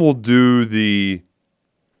 Some will do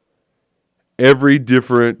every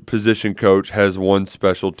different position coach has one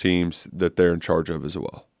special teams that they're in charge of as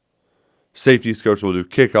well. Safeties coach will do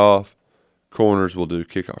kickoff. Corners will do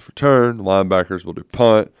kickoff return. Linebackers will do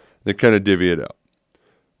punt. They kind of divvy it out.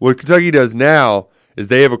 What Kentucky does now is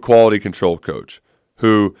they have a quality control coach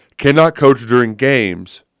who cannot coach during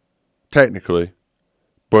games, technically,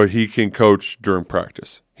 but he can coach during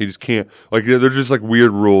practice. He just can't. Like, they're just like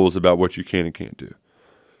weird rules about what you can and can't do.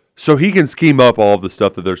 So he can scheme up all of the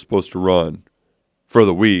stuff that they're supposed to run for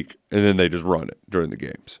the week, and then they just run it during the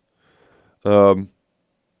games. But,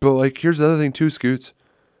 like, here's the other thing, too, Scoots.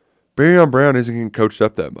 Barryon Brown isn't getting coached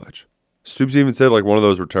up that much. Stoops even said, like, one of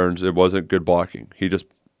those returns, it wasn't good blocking. He just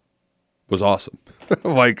was awesome.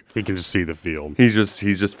 Like, he can just see the field. He's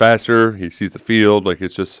just faster. He sees the field. Like,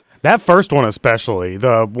 it's just that first one especially.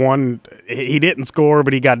 The one he didn't score,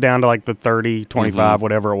 but he got down to like the 30, 25,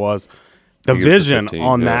 whatever it was. The vision 15,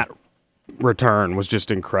 on that return was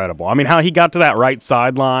just incredible. I mean, how he got to that right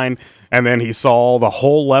sideline and then he saw the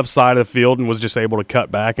whole left side of the field and was just able to cut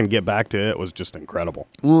back and get back to it was just incredible.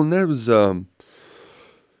 Well, and that was I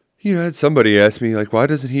had somebody ask me, like, why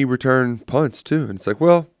doesn't he return punts too? And it's like,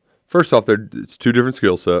 well, first off, it's two different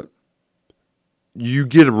skill set. You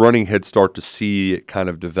get a running head start to see it kind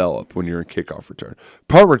of develop when you're in kickoff return.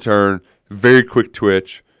 Punt return, very quick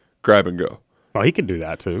twitch, grab and go. Oh, he can do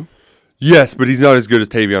that too. Yes, but he's not as good as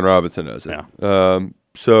Tavion Robinson as it. Yeah.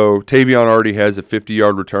 So Tavion already has a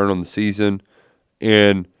 50-yard return on the season,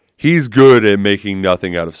 and he's good at making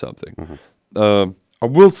nothing out of something. Mm-hmm. I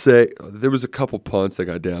will say there was a couple punts that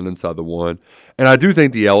got down inside the one, and I do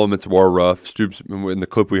think the elements were rough. Stoops, in the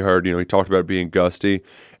clip we heard, he talked about it being gusty,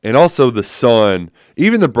 and also the sun.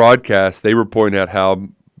 Even the broadcast, they were pointing out how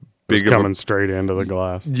big it was coming straight into the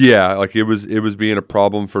glass. Yeah, like it was being a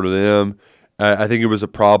problem for them. I think it was a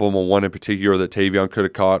problem on one in particular that Tavion could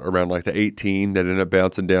have caught around like the 18 that ended up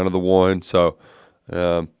bouncing down to the 1. So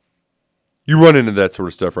you run into that sort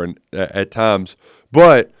of stuff at times.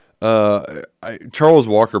 But Charles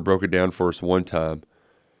Walker broke it down for us one time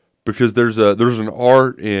because there's an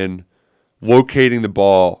art in locating the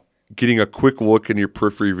ball, getting a quick look in your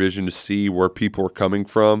periphery vision to see where people are coming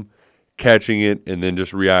from, catching it, and then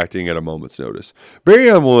just reacting at a moment's notice.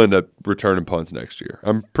 Barryon will end up returning punts next year.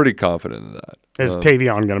 I'm pretty confident in that. Is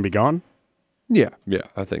Tavion going to be gone? Yeah,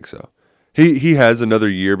 I think so. He has another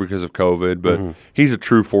year because of COVID, but he's a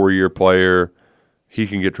true 4-year player. He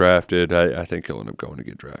can get drafted. I think he'll end up going to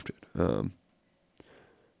get drafted.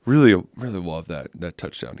 Really love that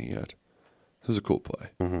touchdown he had. It was a cool play.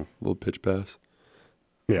 Mm-hmm. Little pitch pass.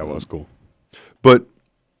 Yeah, it was cool. But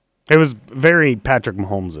it was very Patrick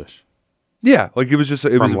Mahomes-ish. Yeah, like it was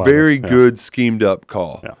a very good schemed up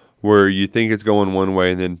call where you think it's going one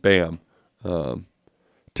way and then bam,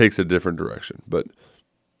 takes a different direction. But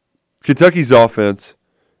Kentucky's offense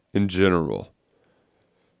in general,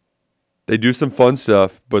 they do some fun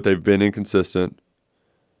stuff, but they've been inconsistent.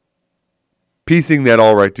 Piecing that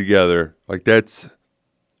all right together, like that's,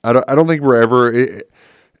 I don't think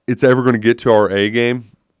it's ever going to get to our A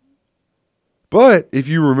game. But if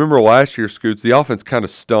you remember last year, Scoots, the offense kind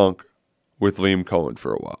of stunk with Liam Cohen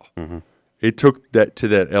for a while. Mm-hmm. It took that to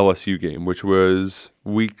that LSU game, which was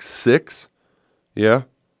week 6. Yeah,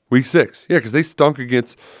 week 6. Yeah, because they stunk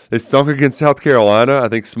against South Carolina. I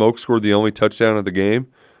think Smoke scored the only touchdown of the game.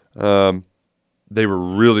 They were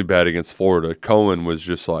really bad against Florida. Cohen was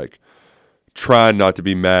just like trying not to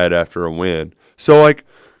be mad after a win. So like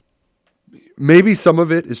maybe some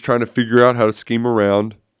of it is trying to figure out how to scheme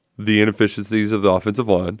around the inefficiencies of the offensive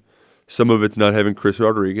line. Some of it's not having Chris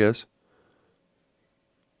Rodriguez.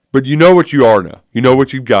 But you know what you are now. You know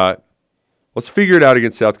what you've got. Let's figure it out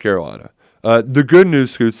against South Carolina. The good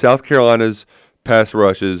news, Scoot, South Carolina's pass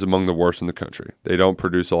rush is among the worst in the country. They don't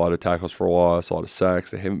produce a lot of tackles for loss, a lot of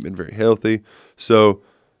sacks. They haven't been very healthy. So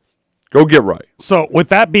go get right. So with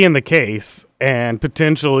that being the case and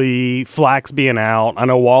potentially Flax being out, I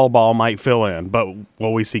know Wallball might fill in, but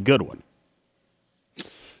will we see Goodwin?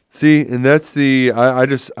 See, and that's I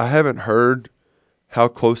haven't heard how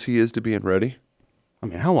close he is to being ready. I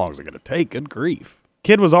mean, how long is it going to take? Good grief.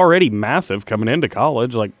 Kid was already massive coming into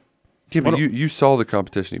college. Like, yeah, but you saw the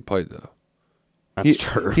competition he played, though. That's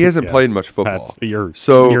true. He hasn't played much football. You're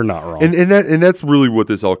not wrong. And that's really what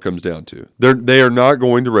this all comes down to. They are not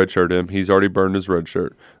going to redshirt him. He's already burned his red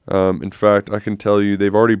shirt. In fact, I can tell you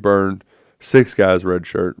they've already burned 6 guys' red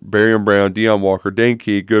shirt. Barium Brown, Deion Walker, Dane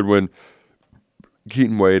Key, Goodwin,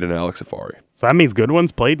 Keaton Wade, and Alex Safari. So that means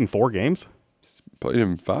Goodwin's played in 4 games? He's played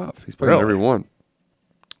in 5. He's played in every one.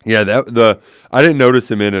 Yeah, I didn't notice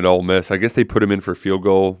him in at Ole Miss. I guess they put him in for field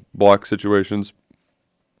goal block situations.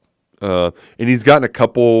 And he's gotten a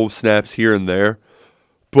couple snaps here and there.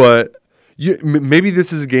 But maybe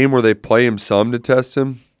this is a game where they play him some to test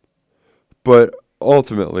him. But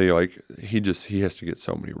ultimately, like he has to get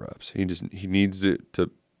so many reps. He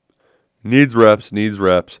needs reps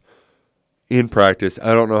in practice.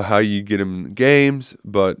 I don't know how you get him in games,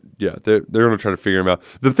 but yeah, they're going to try to figure him out.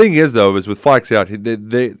 The thing is, though, is with Flax out,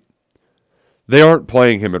 they aren't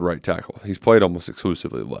playing him at right tackle. He's played almost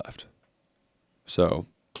exclusively left. So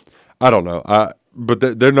I don't know.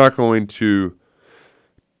 But they're not going to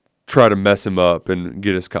try to mess him up and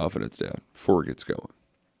get his confidence down before it gets going.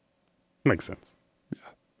 Makes sense.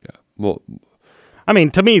 Yeah. Well, I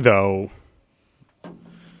mean, to me, though,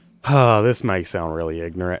 this may sound really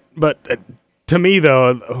ignorant, but to me,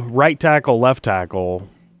 though, right tackle, left tackle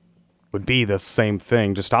would be the same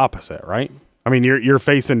thing, just opposite, right? I mean, you're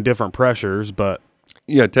facing different pressures, but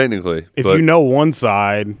yeah, technically, if you know one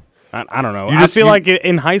side, I don't know. I feel like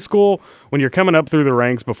in high school, when you're coming up through the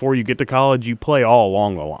ranks before you get to college, you play all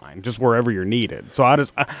along the line, just wherever you're needed. So I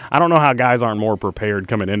don't know how guys aren't more prepared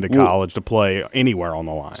coming into college to play anywhere on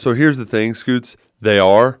the line. So here's the thing, Scoots. They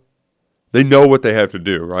know what they have to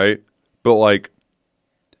do, right? But like,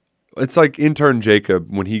 it's like intern Jacob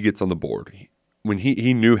when he gets on the board. When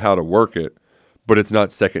he knew how to work it, but it's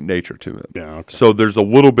not second nature to him. Yeah, okay. So there's a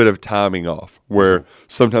little bit of timing off where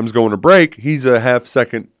sometimes going to break, he's a half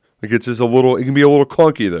second. Like it's just it can be a little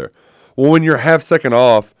clunky there. Well, when you're half second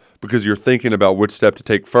off because you're thinking about which step to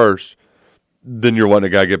take first, then you're letting a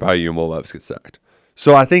guy get by you and Will Levis get sacked.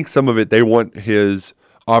 So I think some of it, they want his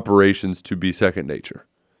operations to be second nature.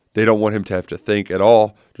 They don't want him to have to think at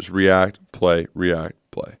all. Just react, play.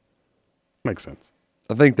 Makes sense.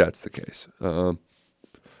 I think that's the case.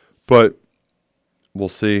 But we'll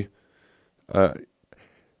see.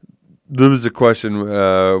 There was a question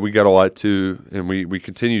we got a lot to, and we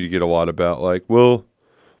continue to get a lot about, like, well,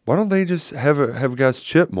 why don't they just have guys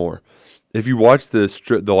chip more? If you watch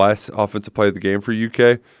the last offensive play of the game for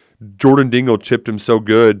UK, Jordan Dingle chipped him so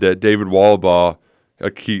good that David Wallabaugh,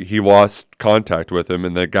 he lost contact with him,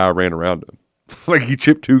 and that guy ran around him. Like, he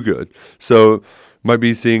chipped too good. So, might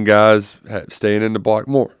be seeing guys staying in the block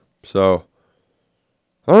more. So,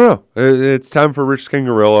 I don't know. It's time for Rich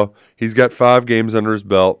Scangarello. He's got 5 games under his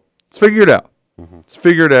belt. Let's figure it out. Let's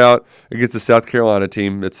figure it out against a South Carolina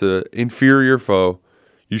team that's an inferior foe.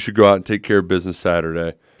 You should go out and take care of business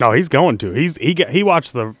Saturday. No, he's going to. He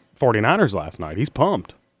watched the 49ers last night. He's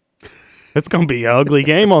pumped. It's going to be an ugly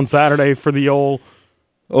game on Saturday for the old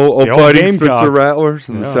fighting Spencer Rattlers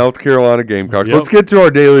and the South Carolina Gamecocks. Yep. Let's get to our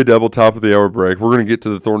daily double top of the hour break. We're going to get to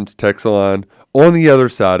the Thornton's text line on the other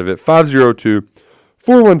side of it.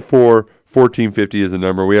 502-414-1450 is the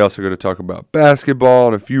number. We also going to talk about basketball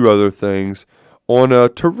and a few other things on a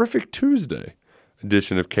terrific Tuesday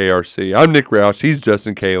edition of KRC. I'm Nick Roush. He's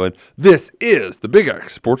Justin Kalen. This is the Big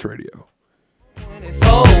X Sports Radio.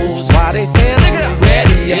 Why they say I'm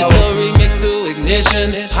ready? It's the remix to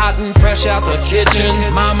Ignition, hot and fresh out the kitchen.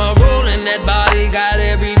 Mama rolling that body, got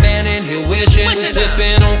every man in here wishing.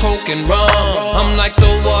 Sipping on coke and rum, I'm like, so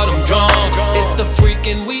what? I'm drunk. It's the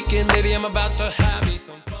freaking weekend, baby. I'm about to have me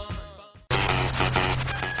some fun.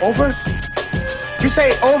 Over? You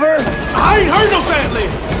say over? I ain't heard no fat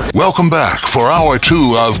lady. Welcome back for hour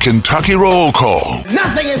 2 of Kentucky Roll Call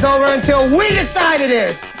Nothing is over until we decide it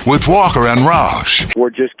is. with Walker and Roush. We're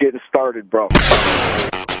just getting started, bro.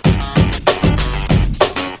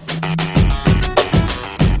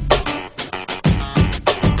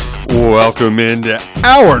 Welcome into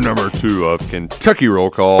hour number 2 of Kentucky Roll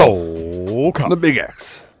Call. Oh, the Big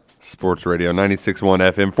X Sports Radio, 96.1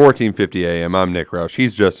 FM, 1450 AM. I'm Nick Roush.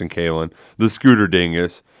 He's Justin Kalen, the Scooter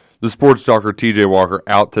Dingus. The sports doctor, TJ Walker,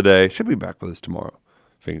 out today. Should be back with us tomorrow.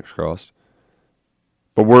 Fingers crossed.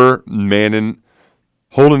 But we're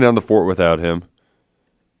holding down the fort without him.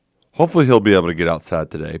 Hopefully he'll be able to get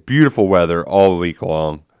outside today. Beautiful weather all week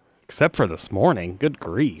long. Except for this morning. Good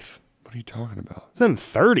grief. What are you talking about? It's in the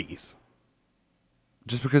 30s.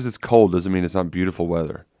 Just because it's cold doesn't mean it's not beautiful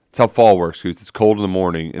weather. It's how fall works, Scoots. It's cold in the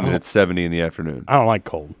morning, and then it's 70 in the afternoon. I don't like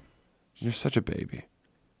cold. You're such a baby.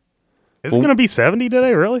 Is it going to be 70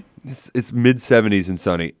 today, really? It's mid-70s and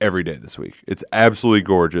sunny every day this week. It's absolutely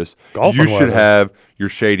gorgeous. Golfing You should weather. have your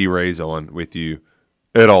Shady Rays on with you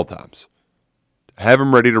at all times. Have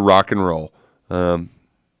them ready to rock and roll.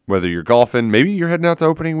 Whether you're golfing, maybe you're heading out to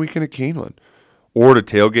opening weekend at Keeneland, or to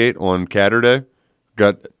tailgate on Catterday.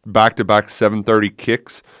 Got back-to-back 7:30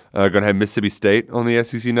 kicks. Going to have Mississippi State on the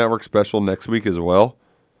SEC Network special next week as well.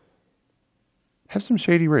 Have some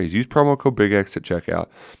Shady Rays. Use promo code BIGX at checkout.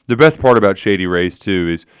 The best part about Shady Rays, too,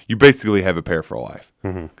 is you basically have a pair for life.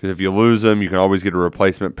 Because if you lose them, you can always get a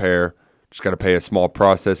replacement pair. Just got to pay a small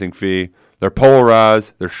processing fee. They're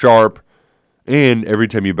polarized. They're sharp. And every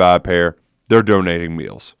time you buy a pair, they're donating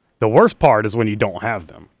meals. The worst part is when you don't have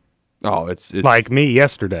them. Oh, it's like me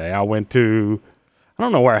yesterday. I went to, I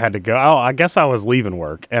don't know where I had to go. I guess I was leaving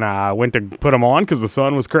work, and I went to put them on because the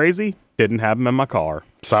sun was crazy. Didn't have them in my car.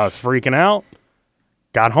 So I was freaking out.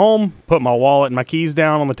 Got home, put my wallet and my keys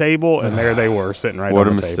down on the table, and there they were sitting right What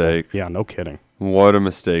on a the table. mistake. Yeah, no kidding. What a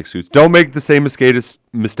mistake, Scoots. Don't make the same mistake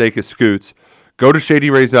as Scoots. Go to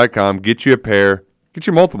ShadyRays.com, get you a pair, get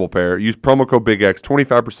you multiple pair. Use promo code BIGX,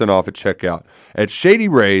 25% off at checkout at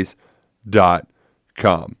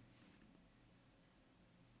ShadyRays.com.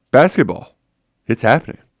 Basketball. It's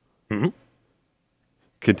happening.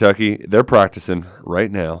 Kentucky, they're practicing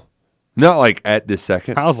right now. Not like at this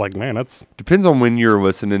second. I was like, man, that's... Depends on when you're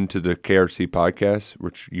listening to the KRC podcast,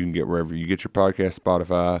 which you can get wherever you get your podcast,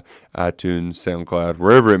 Spotify, iTunes, SoundCloud,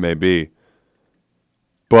 wherever it may be.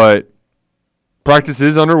 But practice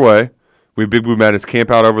is underway. We have Big Blue Madness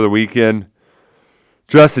camp out over the weekend.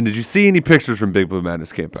 Justin, did you see any pictures from Big Blue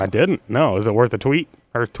Madness camp out? I didn't. No. Is it worth a tweet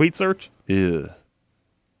or tweet search? Yeah.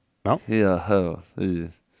 No? Yeah.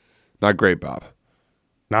 Not great, Bob.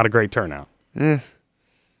 Not a great turnout.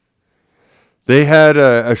 They had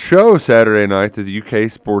a show Saturday night that the UK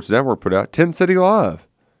Sports Network put out, Tent City Live.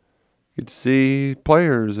 Get to see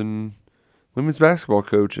players and women's basketball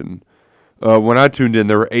coach. And when I tuned in,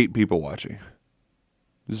 there were 8 people watching.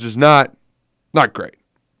 It's just not great.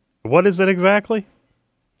 What is it exactly?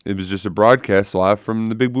 It was just a broadcast live from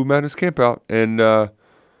the Big Blue Madness campout. And I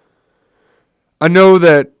know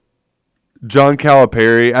that John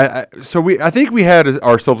Calipari, I think we had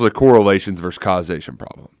ourselves a correlations versus causation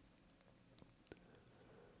problem.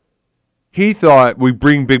 He thought we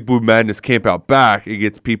bring Big Blue Madness campout back, it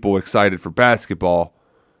gets people excited for basketball.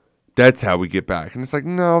 That's how we get back. And it's like,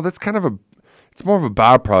 no, that's it's more of a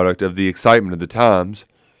byproduct of the excitement of the times.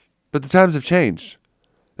 But the times have changed.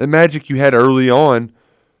 The magic you had early on,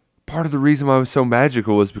 part of the reason why it was so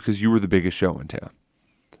magical is because you were the biggest show in town.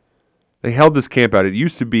 They held this camp out. It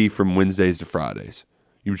used to be from Wednesdays to Fridays.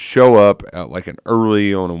 You would show up at like an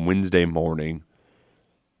early on a Wednesday morning,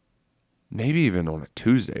 maybe even on a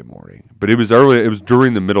Tuesday morning. But it was early. It was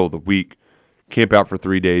during the middle of the week. Camp out for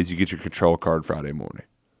 3 days. You get your control card Friday morning.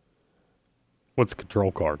 What's a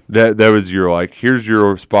control card? That was your, like, here's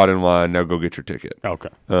your spot in line. Now go get your ticket.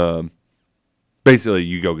 Okay. Basically,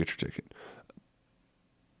 you go get your ticket.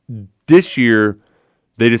 This year,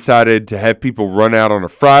 they decided to have people run out on a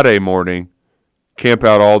Friday morning, camp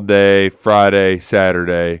out all day, Friday,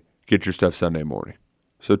 Saturday, get your stuff Sunday morning.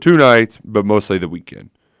 So 2 nights, but mostly the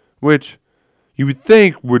weekend, which you would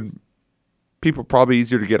think would people probably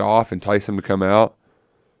easier to get off, entice them to come out.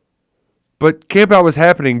 But camp out was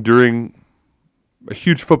happening during a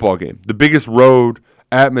huge football game, the biggest road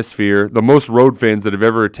atmosphere, the most road fans that have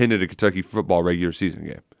ever attended a Kentucky football regular season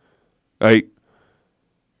game. Like,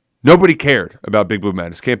 nobody cared about Big Blue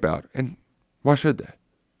Madness campout, and why should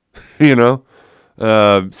they? You know?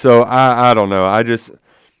 So I don't know.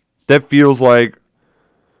 That feels like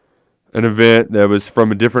an event that was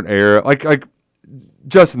from a different era. Like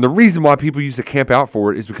Justin, the reason why people used to camp out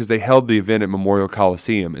for it is because they held the event at Memorial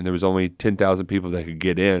Coliseum, and there was only 10,000 people that could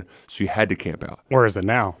get in, so you had to camp out. Where is it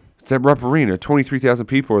now? It's at Rupp Arena. 23,000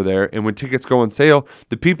 people are there, and when tickets go on sale,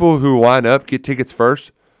 the people who line up get tickets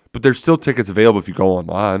first, but there's still tickets available if you go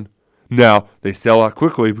online. Now, they sell out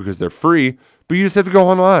quickly because they're free, but you just have to go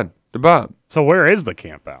online to buy them. So where is the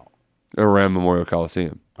camp out? Around Memorial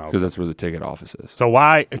Coliseum, because that's where the ticket office is. So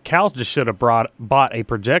why Cal just should have bought a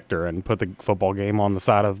projector and put the football game on the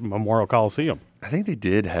side of Memorial Coliseum. I think they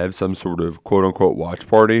did have some sort of quote unquote watch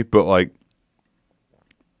party, but like,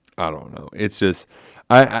 I don't know. It's just,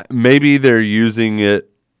 I maybe they're using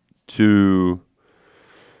it to.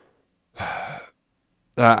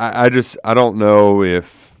 I don't know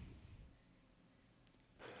if.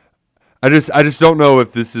 I just don't know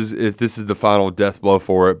if this is the final death blow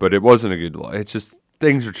for it, but it wasn't a good blow. It's just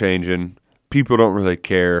things are changing. People don't really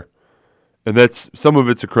care, and that's some of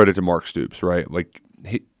it's a credit to Mark Stoops, right? Like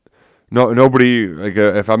nobody like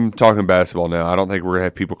if I'm talking basketball now, I don't think we're gonna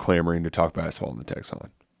have people clamoring to talk basketball in the text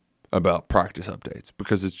line about practice updates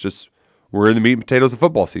because it's just we're in the meat and potatoes of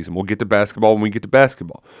football season. We'll get to basketball when we get to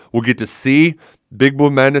basketball. We'll get to see Big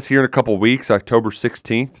Blue Madness here in a couple weeks, October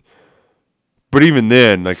 16th. But even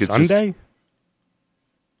then, like it's Sunday?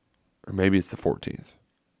 Or maybe it's the 14th.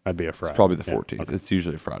 That'd be a Friday. It's probably the 14th. Okay. It's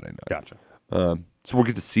usually a Friday night. Gotcha. So we'll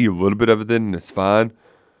get to see a little bit of it then, and it's fine.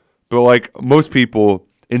 But like most people,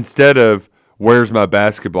 instead of where's my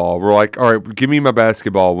basketball, we're like, all right, give me my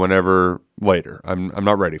basketball whenever later. I'm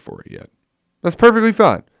not ready for it yet. That's perfectly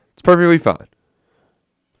fine. It's perfectly fine.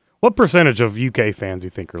 What percentage of UK fans do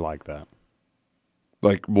you think are like that?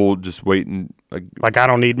 Like we'll just wait and like I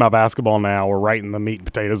don't need my basketball now. We're right in the meat and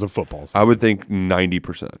potatoes of football season. I would think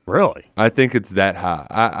 90%. Really? I think it's that high.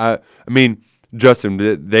 I mean,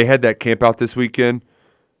 Justin, they had that camp out this weekend.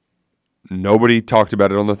 Nobody talked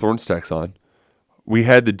about it on the Thorns text line. We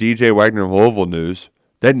had the DJ Wagner Louisville news.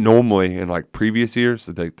 That normally in like previous years,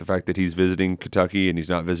 the fact that he's visiting Kentucky and he's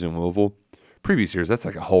not visiting Louisville, previous years that's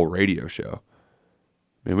like a whole radio show.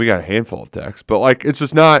 I mean, we got a handful of texts, but like it's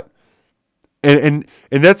just not. And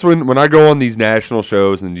that's when I go on these national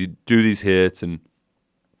shows and you do these hits, and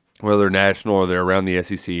whether they're national or they're around the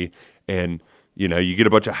SEC, and you know you get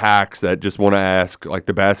a bunch of hacks that just want to ask like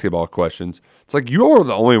the basketball questions. It's like you are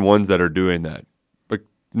the only ones that are doing that. Like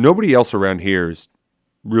nobody else around here is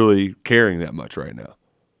really caring that much right now.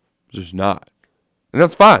 It's just not, and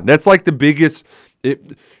that's fine. That's like the biggest.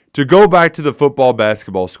 To go back to the football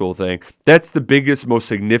basketball school thing, that's the biggest, most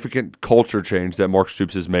significant culture change that Mark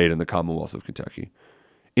Stoops has made in the Commonwealth of Kentucky.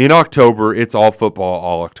 In October, it's all football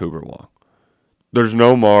all October long. There's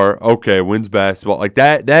no more, okay, when's basketball? Like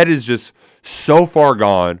that is just so far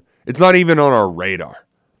gone. It's not even on our radar.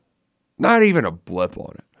 Not even a blip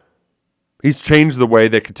on it. He's changed the way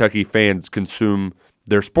that Kentucky fans consume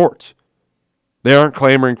their sports. They aren't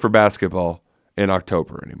clamoring for basketball in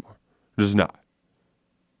October anymore. Just not.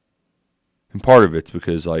 And part of it's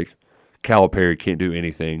because, like, Calipari can't do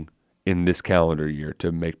anything in this calendar year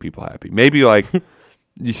to make people happy. Maybe, like,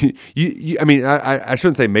 I mean, I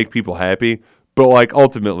shouldn't say make people happy, but, like,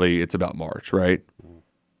 ultimately it's about March, right?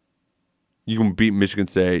 You can beat Michigan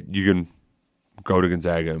State. You can go to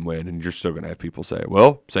Gonzaga and win, and you're still going to have people say,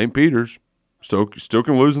 well, St. Peter's still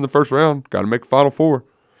can lose in the first round. Got to make a Final Four.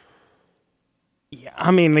 Yeah,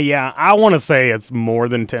 I mean, yeah, I want to say it's more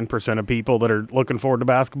than 10% of people that are looking forward to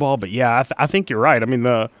basketball, but yeah, I think you're right. I mean,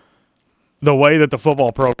 the way that the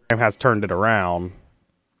football program has turned it around,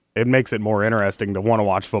 it makes it more interesting to want to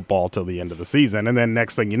watch football till the end of the season, and then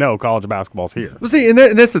next thing you know, college basketball's here. Well, see, and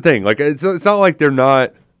that's the thing. Like, it's not like they're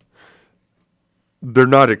not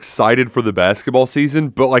excited for the basketball season,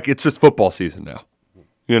 but like it's just football season now.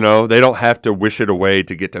 You know, they don't have to wish it away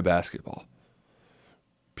to get to basketball.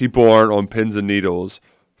 People aren't on pins and needles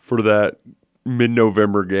for that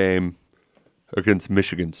mid-November game against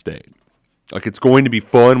Michigan State. Like, it's going to be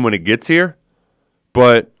fun when it gets here,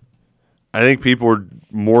 but I think people are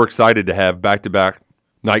more excited to have back-to-back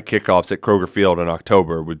night kickoffs at Kroger Field in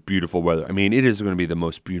October with beautiful weather. I mean, it is going to be the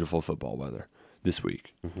most beautiful football weather this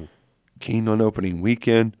week. Mm-hmm. Keen on opening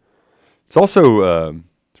weekend. It's also,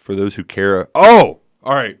 for those who care... Oh!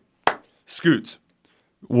 All right. Scoots.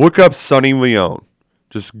 Look up Sonny Leon.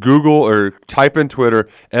 Just Google or type in Twitter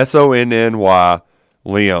Sonny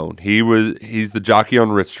Leon. He's the jockey on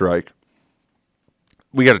Rich Strike.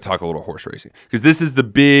 we got to talk a little horse racing because this is the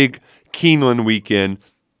big Keeneland weekend.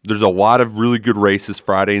 There's a lot of really good races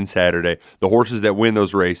Friday and Saturday. The horses that win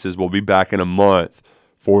those races will be back in a month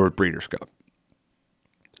for Breeders' Cup.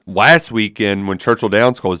 Last weekend, when Churchill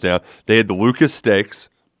Downs closed down, they had the Lucas Stakes,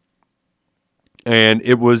 and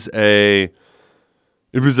it was a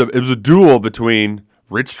duel between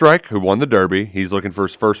Rich Strike, who won the Derby. He's looking for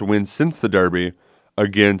his first win since the Derby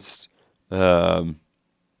against Hot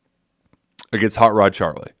Rod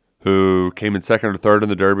Charlie, who came in second or third in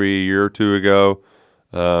the Derby a year or two ago.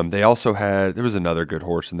 They also there was another good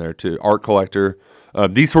horse in there too, Art Collector.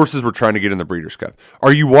 These horses were trying to get in the Breeders' Cup.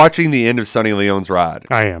 Are you watching the end of Sonny Leone's ride?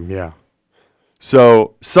 I am, yeah.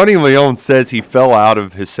 So Sonny Leone says he fell out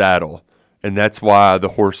of his saddle, and that's why the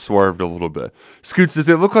horse swerved a little bit. Scoots, does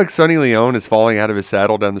it look like Sonny Leone is falling out of his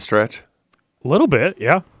saddle down the stretch? A little bit,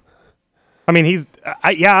 yeah. I mean,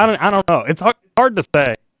 I don't know. It's hard to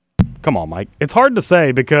say. Come on, Mike. It's hard to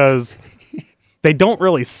say because they don't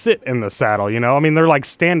really sit in the saddle, you know? I mean, they're like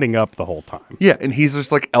standing up the whole time. Yeah, and he's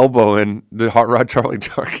just like elbowing the Hot Rod Charlie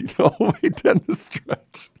jockey the whole way down the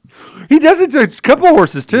stretch. He does it to a couple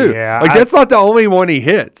horses too. Yeah, that's not the only one he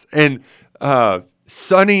hits. And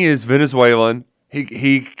Sonny is Venezuelan.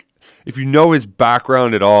 He, if you know his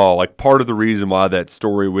background at all, like part of the reason why that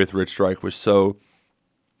story with Rich Strike was so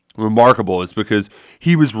remarkable is because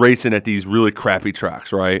he was racing at these really crappy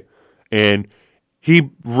tracks, right? And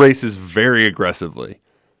he races very aggressively.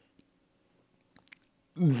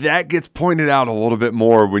 That gets pointed out a little bit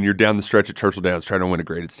more when you're down the stretch at Churchill Downs trying to win a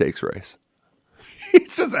graded stakes race.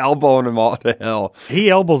 He's just elbowing him all to hell. He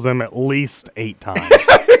elbows him at least 8 times.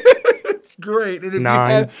 It's great. And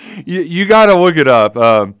 9. You got to look it up.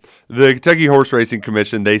 The Kentucky Horse Racing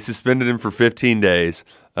Commission, they suspended him for 15 days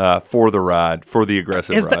for the ride, for the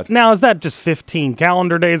aggressive ride. Now, is that just 15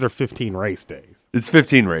 calendar days or 15 race days? It's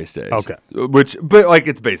 15 race days. Okay. But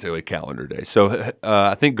it's basically calendar days. So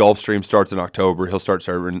I think Gulfstream starts in October. He'll start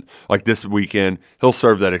serving, like this weekend, he'll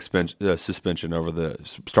serve that suspension over the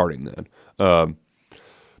starting then.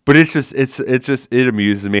 But it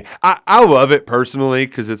amuses me. I love it personally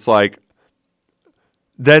because it's like,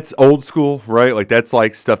 that's old school, right? Like that's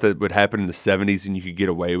like stuff that would happen in the 70s and you could get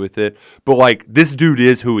away with it. But like this dude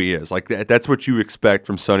is who he is. Like that's what you expect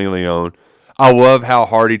from Sonny Leone. I love how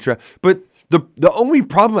hard he tried. But the only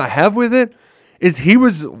problem I have with it is he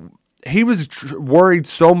was worried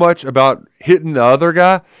so much about hitting the other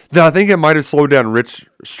guy that I think it might have slowed down Rich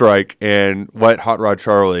Strike and let Hot Rod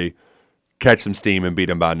Charlie catch some steam and beat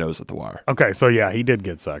him by a nose at the wire. Okay, so yeah, he did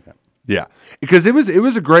get second. Yeah, because it was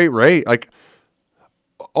a great race. Like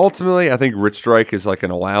ultimately, I think Rich Strike is like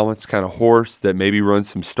an allowance kind of horse that maybe runs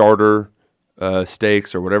some starter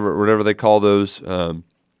stakes or whatever they call those.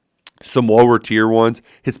 Some lower tier ones.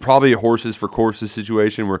 It's probably a horses for courses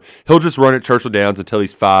situation where he'll just run at Churchill Downs until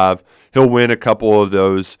he's 5. He'll win a couple of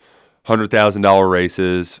those $100,000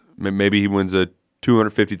 races. Maybe he wins a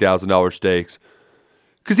 $250,000 stakes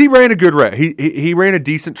because he ran a good race. He ran a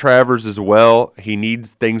decent Travers as well. He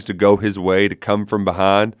needs things to go his way to come from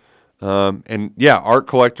behind. And yeah, Art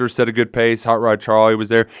Collector set a good pace. Hot Rod Charlie was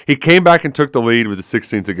there. He came back and took the lead with the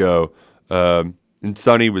 16th to go. And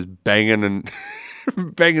Sonny was banging and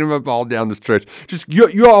banging him up all down the stretch. Just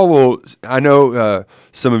you all will. I know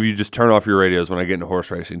some of you just turn off your radios when I get into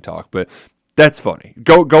horse racing talk, but that's funny.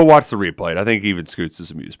 Go watch the replay. I think even Scoots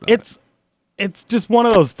is amused by it. It's just one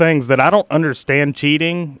of those things that I don't understand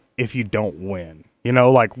cheating if you don't win. You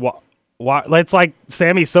know, like what? It's like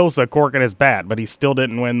Sammy Sosa corking his bat, but he still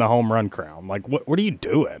didn't win the home run crown. Like what are you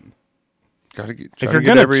doing? Gotta get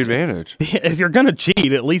every advantage. If you're gonna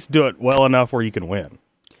cheat, at least do it well enough where you can win.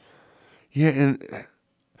 Yeah, and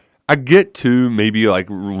I get to maybe like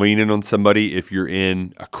leaning on somebody if you're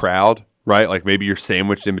in a crowd, right? Like maybe you're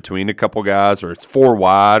sandwiched in between a couple guys or it's 4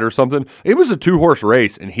 wide or something. It was a 2-horse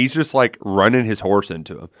race and he's just like running his horse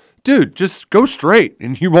into him. Dude, just go straight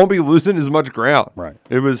and you won't be losing as much ground. Right.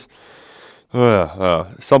 It was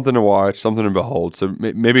something to watch, something to behold. So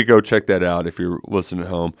maybe go check that out if you're listening at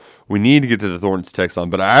home. We need to get to the Thornton's text line,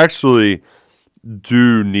 but I actually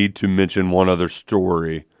do need to mention one other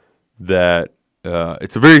story that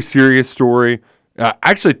it's a very serious story.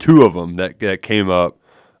 Actually, 2 of them that came up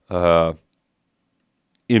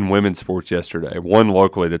in women's sports yesterday. One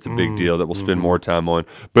locally that's a big deal that we'll spend more time on.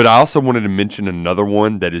 But I also wanted to mention another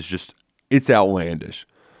one that is just, it's outlandish.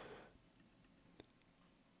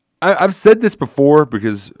 I've said this before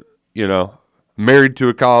because, you know, married to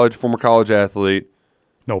a former college athlete.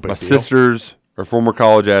 No big deal. My sisters are former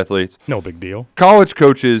college athletes. No big deal. College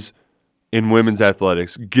coaches in women's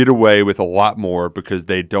athletics get away with a lot more because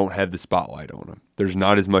they don't have the spotlight on them. There's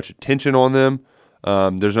not as much attention on them.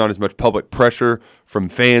 There's not as much public pressure from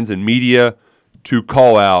fans and media to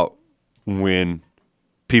call out when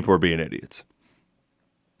people are being idiots.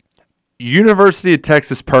 University of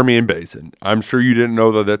Texas Permian Basin. I'm sure you didn't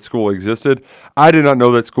know that school existed. I did not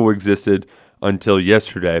know that school existed until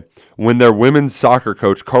yesterday when their women's soccer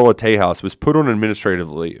coach, Carla Tejas, was put on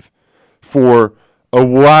administrative leave for a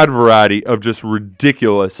wide variety of just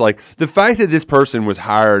ridiculous. Like, the fact that this person was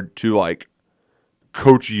hired to, like,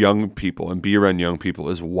 coach young people and be around young people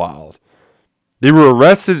is wild. They were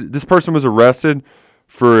arrested. This person was arrested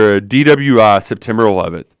for a DWI September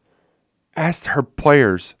 11th. Asked her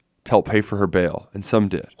players to help pay for her bail, and some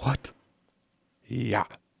did. What? Yeah.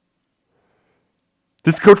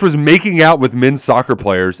 This coach was making out with men's soccer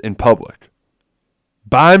players in public,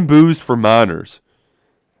 buying booze for minors,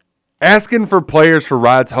 asking for players for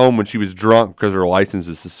rides home when she was drunk because her license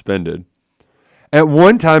is suspended. At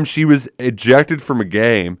one time, she was ejected from a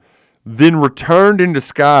game, then returned in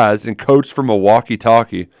disguise and coached from a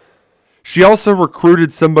walkie-talkie. She also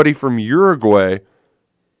recruited somebody from Uruguay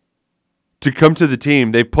to come to the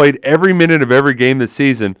team. They've played every minute of every game this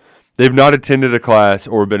season. They've not attended a class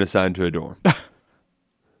or been assigned to a dorm.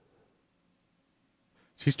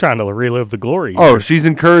 She's trying to relive the glory. Oh, she's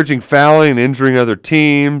encouraging fouling and injuring other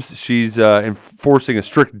teams. She's enforcing a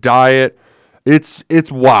strict diet. It's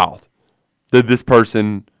wild that this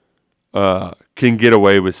person can get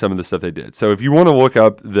away with some of the stuff they did. So if you want to look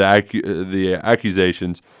up the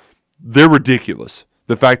accusations, they're ridiculous.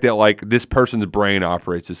 The fact that, like, this person's brain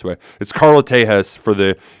operates this way. It's Carla Tejas for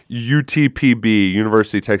the UTPB,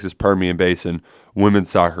 University of Texas Permian Basin Women's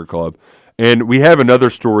Soccer Club. And we have another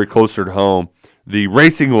story closer to home. The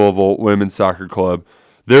Racing Louisville Women's Soccer Club,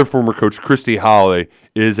 their former coach, Christy Holly,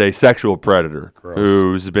 is a sexual predator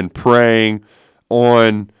who's been preying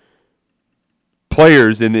on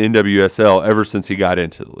players in the NWSL ever since he got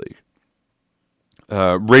into the league.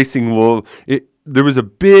 Racing Louisville, there was a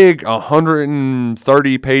big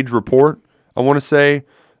 130-page report, I want to say,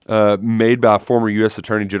 made by former U.S.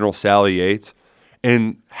 Attorney General Sally Yates,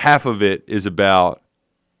 and half of it is about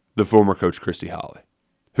the former coach, Christy Holly,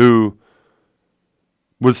 who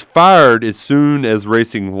was fired as soon as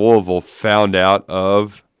Racing Louisville found out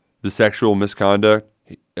of the sexual misconduct.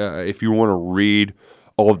 If you want to read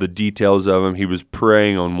all of the details of him, he was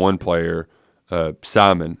preying on one player,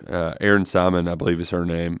 Simon, Erin Simon, I believe is her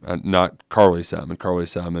name, not Carly Simon. Carly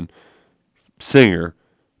Simon, singer,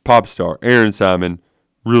 pop star. Erin Simon,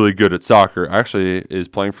 really good at soccer, actually is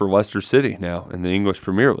playing for Leicester City now in the English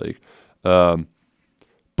Premier League.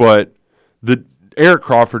 But Eric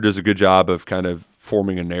Crawford does a good job of kind of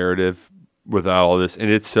forming a narrative without all this, and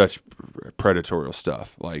it's such predatorial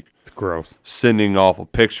stuff. Like, it's gross. Sending awful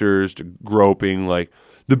pictures to groping. Like,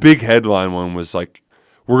 the big headline one was like,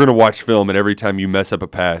 we're going to watch film, and every time you mess up a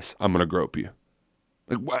pass, I'm going to grope you.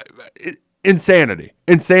 Like, what? Insanity.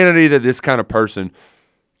 Insanity that this kind of person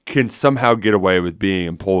can somehow get away with being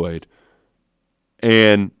employed.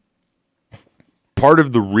 And part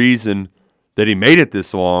of the reason that he made it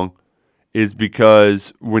this long is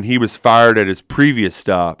because when he was fired at his previous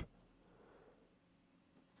stop,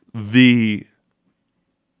 the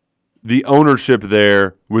ownership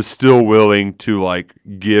there was still willing to, like,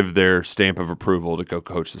 give their stamp of approval to go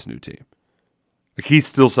coach this new team. Like, he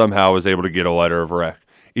still somehow was able to get a letter of rec,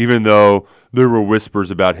 even though there were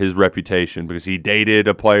whispers about his reputation because he dated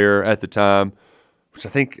a player at the time, which I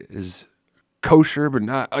think is kosher, but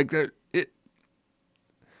not like that.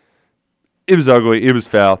 It was ugly. It was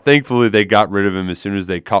foul. Thankfully, they got rid of him as soon as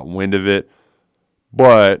they caught wind of it.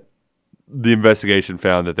 But the investigation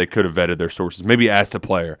found that they could have vetted their sources. Maybe asked a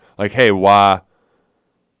player, like, hey, why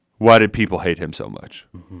did people hate him so much?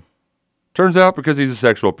 Mm-hmm. Turns out because he's a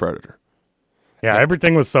sexual predator. Yeah,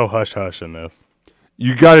 everything was so hush-hush in this.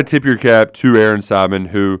 You got to tip your cap to Erin Simon,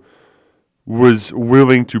 who was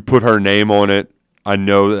willing to put her name on it.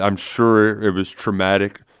 I'm sure it was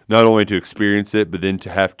traumatic, not only to experience it, but then to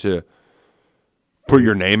have to put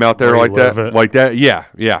your name out there like that. Yeah.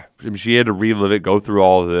 I mean, she had to relive it, go through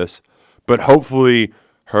all of this. But hopefully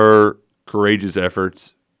her courageous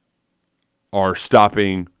efforts are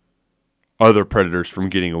stopping other predators from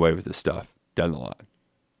getting away with this stuff down the line.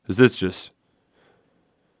 Because it's just,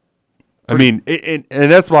 I mean, and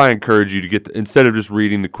that's why I encourage you to get, instead of just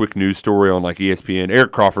reading the quick news story on like ESPN,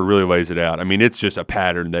 Eric Crawford really lays it out. I mean, it's just a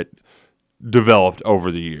pattern that developed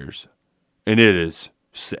over the years. And it is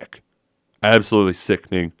sick. Absolutely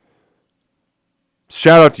sickening.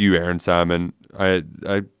 Shout out to you, Erin Simon.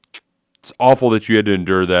 It's awful that you had to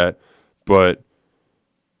endure that, but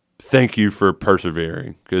thank you for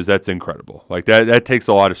persevering because that's incredible. Like that takes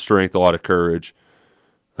a lot of strength, a lot of courage.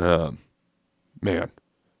 Man,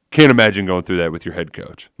 Can't imagine going through that with your head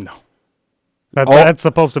coach. No. That's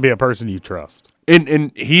supposed to be a person you trust.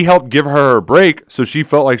 And he helped give her a break, so she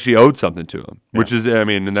felt like she owed something to him, which is,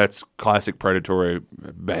 and that's classic predatory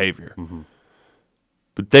behavior. Mm-hmm.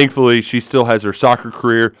 But thankfully, she still has her soccer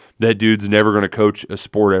career. That dude's never going to coach a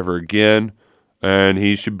sport ever again, and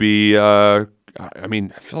he should be. I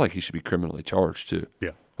feel like he should be criminally charged too.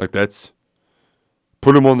 Yeah, like that's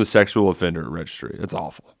put him on the sexual offender registry. That's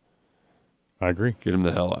awful. I agree. Get him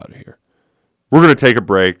the hell out of here. We're going to take a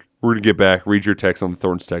break. We're going to get back. Read your text on the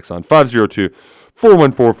Thorns text on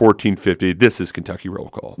 502-414-1450. This is Kentucky Roll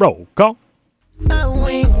Call. Roll Call. I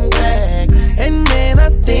wink back, and then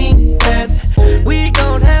I think that we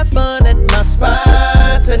gon' have fun at my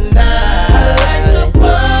spot tonight. I like the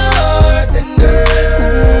bartender.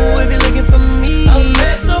 Ooh, if you're looking for me, I'm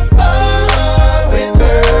at the bar with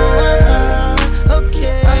her.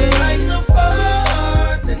 Okay, I like the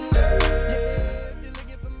bartender.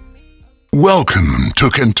 Welcome to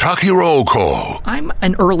Kentucky Roll Call. I'm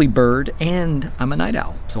an early bird and I'm a night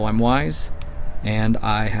owl, so I'm wise and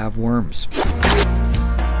I have worms.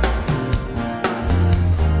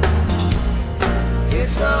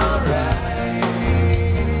 It's alright.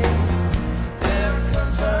 There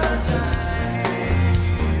comes a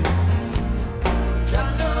time.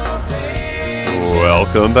 Got no patience.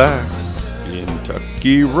 Welcome back.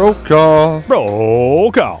 Kentucky Roll Call.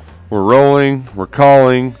 Roll Call. We're rolling. We're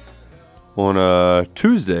calling on a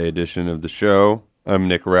Tuesday edition of the show. I'm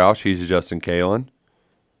Nick Roush. He's Justin Kalen.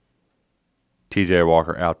 TJ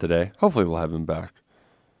Walker out today. Hopefully we'll have him back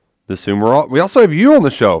this soon. We also have you on the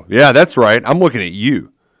show. Yeah, that's right. I'm looking at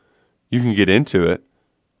you. You can get into it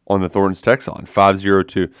on the Thornton's text line.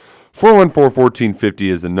 502-414-1450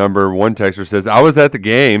 is the number. One texter says, I was at the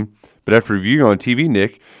game, but after reviewing on TV,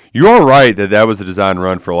 Nick, you are right that was a design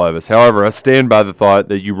run for Levis. However, I stand by the thought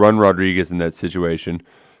that you run Rodriguez in that situation.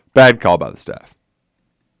 Bad call by the staff.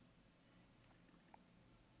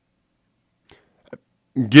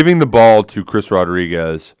 Giving the ball to Chris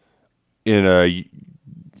Rodriguez in a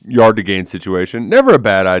yard to gain situation, never a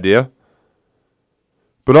bad idea.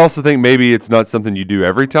 But also think maybe it's not something you do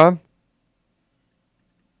every time.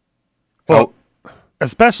 Well,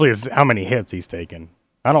 especially as how many hits he's taken.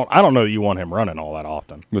 I don't know that you want him running all that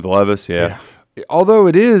often. With Levis, yeah. Although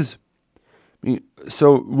it is,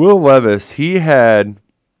 so Will Levis, he had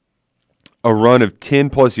a run of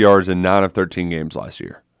 10-plus yards in 9 of 13 games last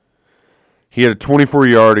year. He had a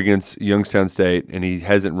 24-yard against Youngstown State, and he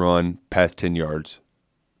hasn't run past 10 yards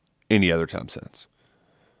any other time since.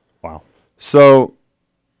 Wow. So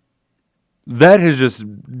that has just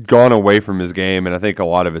gone away from his game, and I think a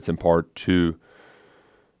lot of it's in part to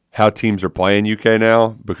how teams are playing UK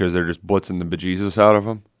now because they're just blitzing the bejesus out of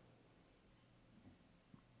him.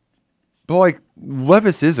 But,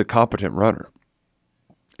 Levis is a competent runner.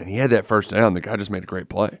 And he had that first down. The guy just made a great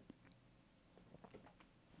play.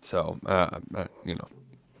 So, I'm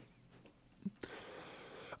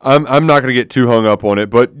not going to get too hung up on it.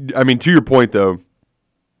 But, to your point, though,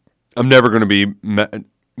 I'm never going to be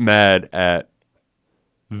mad at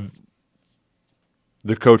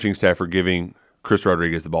the coaching staff for giving Chris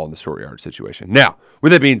Rodriguez the ball in the short yard situation. Now,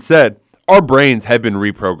 with that being said, our brains have been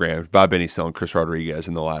reprogrammed by Benny Snell and Chris Rodriguez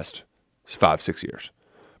in the last 5-6 years.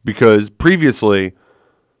 Because previously,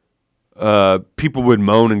 people would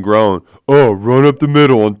moan and groan, oh, run up the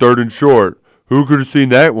middle on 3rd and short. Who could have seen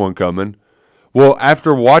that one coming? Well,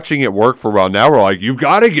 after watching it work for a while, now we're like, you've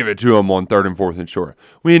got to give it to him on 3rd and 4th and short.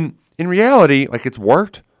 When, in reality, it's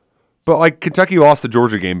worked. But, Kentucky lost the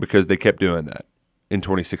Georgia game because they kept doing that in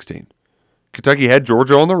 2016. Kentucky had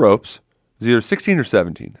Georgia on the ropes. It was either 16 or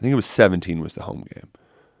 17. I think it was 17 was the home game.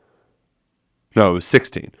 No, it was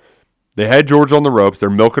 16. They had Georgia on the ropes. They're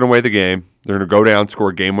milking away the game. They're going to go down, score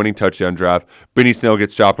a game-winning touchdown drive. Benny Snell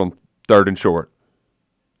gets chopped on 3rd and short.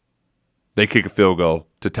 They kick a field goal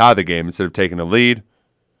to tie the game instead of taking a lead.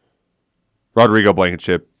 Rodrigo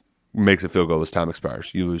Blankenship makes a field goal as time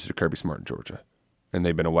expires. You lose to Kirby Smart in Georgia. And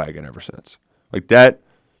they've been a wagon ever since. That.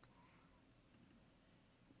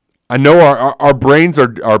 I know our brains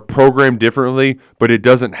are programmed differently, but it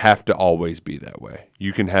doesn't have to always be that way.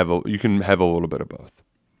 You can have a little bit of both.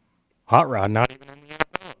 Hot Rod not even in the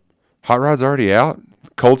NFL. Hot Rod's already out.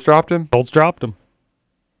 Colts dropped him.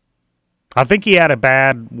 I think he had a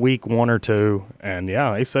bad week 1 or 2, and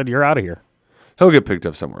they said you're out of here. He'll get picked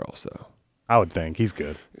up somewhere else though. I would think he's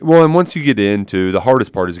good. Well, and once you get into the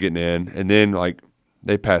hardest part is getting in, and then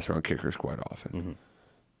they pass around kickers quite often. Mm-hmm.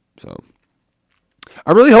 So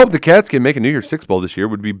I really hope the Cats can make a New Year's Six Bowl this year.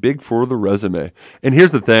 Would be big for the resume. And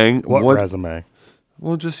here's the thing. What resume?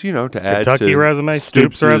 Well, just, to add Kentucky to resume?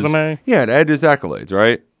 Stoops resume? Yeah, to add to his accolades,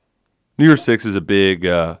 right? New Year's Six is a big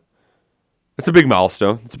It's a big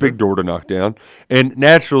milestone. It's a big door to knock down. And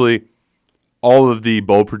naturally, all of the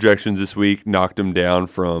bowl projections this week knocked them down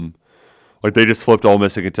from, like, they just flipped Ole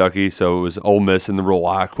Miss and Kentucky, so it was Ole Miss in the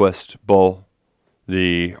ReliaQuest Bowl,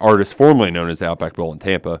 the artist formerly known as the Outback Bowl in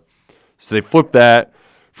Tampa. So they flipped that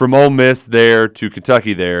from Ole Miss there to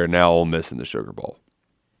Kentucky there, and now Ole Miss in the Sugar Bowl.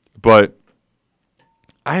 But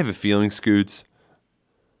I have a feeling, Scoots,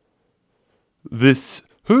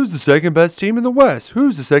 who's the second best team in the West?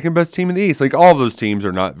 Who's the second best team in the East? Like, all those teams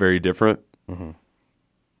are not very different. Mm-hmm.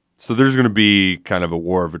 So there's going to be kind of a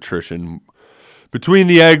war of attrition between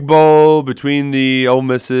the Egg Bowl, between the Ole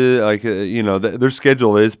Misses. Like, their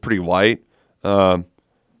schedule is pretty light. But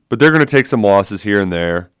they're going to take some losses here and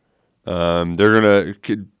there. I'm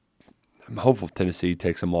hopeful Tennessee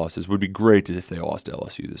takes some losses. Would be great if they lost to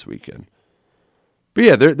LSU this weekend. But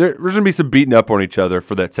yeah, there's going to be some beating up on each other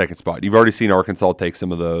for that second spot. You've already seen Arkansas take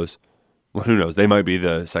some of those. Well, who knows? They might be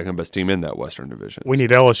the second best team in that Western Division. We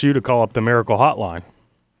need LSU to call up the Miracle Hotline.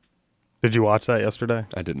 Did you watch that yesterday?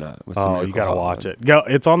 I did not. You got to watch it.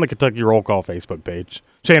 It's on the Kentucky Roll Call Facebook page.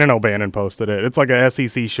 Shannon O'Bannon posted it. It's like a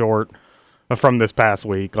SEC short from this past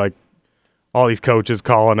week. Like, all these coaches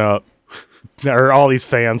calling up, or all these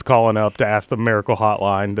fans calling up to ask the Miracle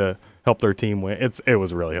Hotline to help their team win. It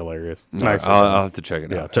was really hilarious. Nice. I'll have to check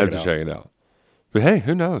it out. Check it out. But hey,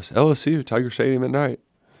 who knows? LSU, Tiger Stadium at night.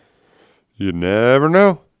 You never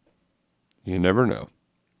know. You never know.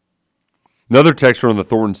 Another texter on the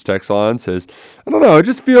Thorntons text line says, I don't know, it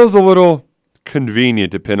just feels a little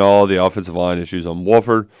convenient to pin all the offensive line issues on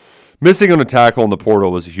Wolford. Missing on a tackle in the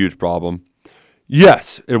portal was a huge problem.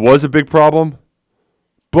 Yes, it was a big problem,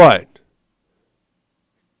 but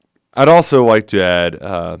I'd also like to add,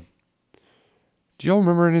 do y'all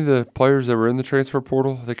remember any of the players that were in the transfer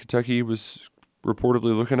portal that Kentucky was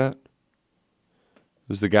reportedly looking at? It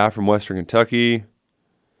was the guy from Western Kentucky.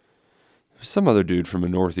 Some other dude from a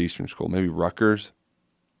northeastern school, maybe Rutgers.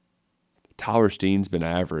 Tyler Steen's been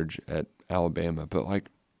average at Alabama, but, like,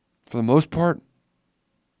 for the most part,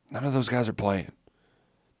 none of those guys are playing.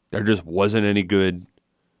 There just wasn't any good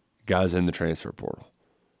guys in the transfer portal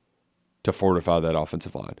to fortify that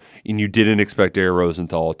offensive line. And you didn't expect Darren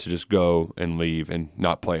Rosenthal to just go and leave and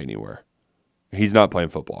not play anywhere. He's not playing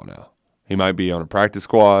football now. He might be on a practice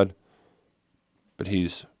squad, but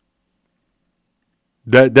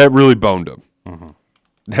that really boned him. Mm-hmm.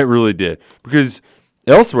 That really did. Because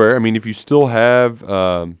elsewhere, I mean, if you still have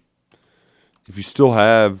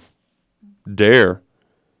Dare,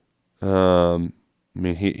 I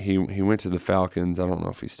mean, he went to the Falcons. I don't know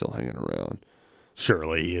if he's still hanging around.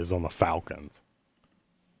 Surely he is on the Falcons.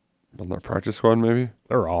 On their practice squad, maybe?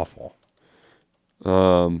 They're awful.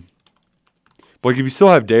 But like, if you still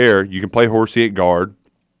have Dare, you can play Horsey at guard.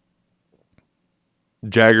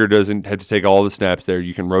 Jagger doesn't have to take all the snaps there.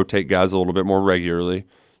 You can rotate guys a little bit more regularly.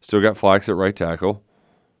 Still got Flax at right tackle.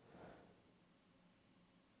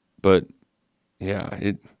 But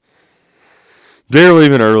yeah, Dare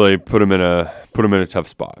leaving early put him in a tough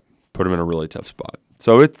spot. Put him in a really tough spot.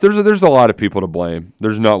 So there's a lot of people to blame.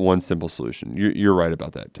 There's not one simple solution. You're right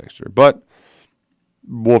about that, Texture. But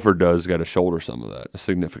Wolford does got to shoulder some of that, a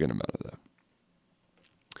significant amount of that.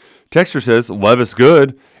 Texture says, Levis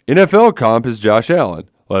good. NFL comp is Josh Allen.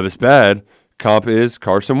 Levis bad. Comp is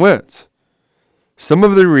Carson Wentz. Some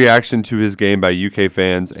of the reaction to his game by UK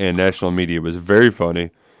fans and national media was very funny,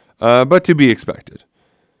 but to be expected.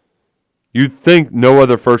 You'd think no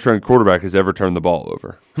other first-round quarterback has ever turned the ball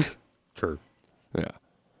over. True. Yeah.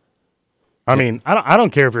 I mean, I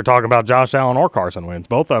don't care if you're talking about Josh Allen or Carson Wentz.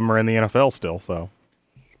 Both of them are in the NFL still, so.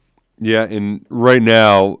 Yeah, and right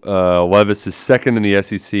now, Levis is second in the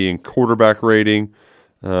SEC in quarterback rating.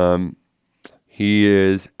 He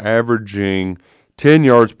is averaging 10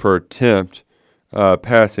 yards per attempt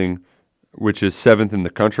passing, which is 7th in the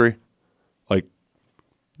country. Like,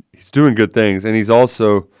 he's doing good things, and he's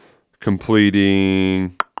also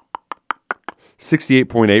completing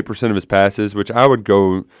 68.8% of his passes, which I would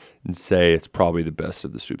go and say it's probably the best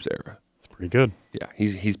of the Stoops era. It's pretty good. Yeah,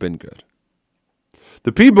 he's been good.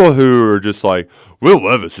 The people who are just like, Will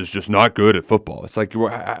Levis is just not good at football. It's like,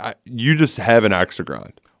 you just have an axe to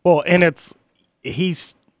grind. Well, and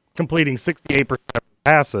he's completing 68% of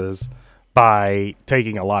passes by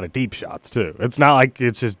taking a lot of deep shots, too. It's not like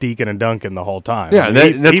it's just deacon and dunking the whole time. Yeah, I mean,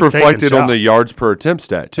 and that's reflected on the yards per attempt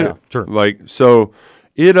stat, too. Yeah, true. Like, so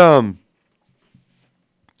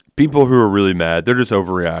people who are really mad, they're just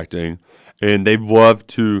overreacting. And they love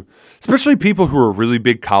to, especially people who are really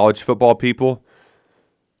big college football people,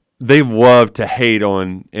 they love to hate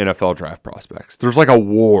on NFL draft prospects. There's like a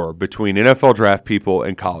war between NFL draft people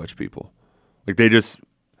and college people. Like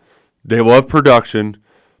they love production,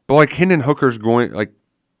 But like Hendon Hooker's going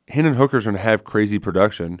to have crazy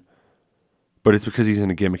production, but it's because he's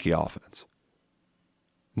in a gimmicky offense.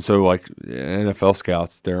 And so like NFL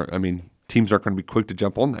scouts, teams aren't going to be quick to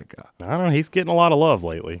jump on that guy. I don't know. He's getting a lot of love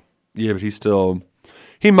lately. Yeah, but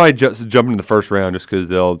he might just jump into the first round just because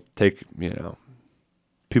they'll take,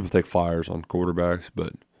 people take flyers on quarterbacks,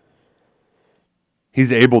 but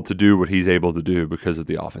he's able to do what he's able to do because of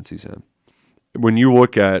the offense he's in. When you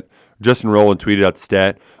look at Justin Rowland tweeted out the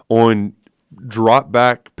stat on drop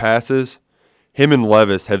back passes, him and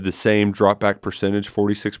Levis have the same drop back percentage,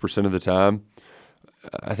 46% of the time.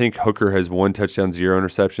 I think Hooker has 1 touchdown, 0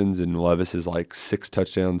 interceptions, and Levis is like 6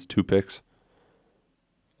 touchdowns, 2 picks.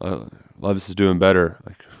 Levis is doing better.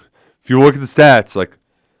 Like, if you look at the stats, like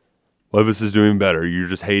Levis is doing better. You're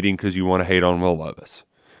just hating because you want to hate on Will Levis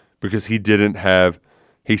because he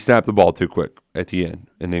snapped the ball too quick at the end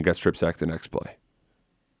and then got strip sacked the next play.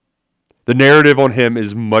 The narrative on him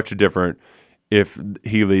is much different if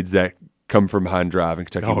he leads that come from behind drive and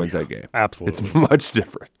Kentucky wins that game. Absolutely. It's much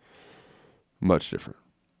different. Much different.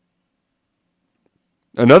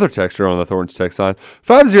 Another texter on the Thorns text line,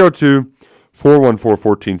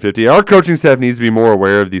 502-414-1450. Our coaching staff needs to be more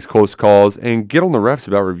aware of these close calls and get on the refs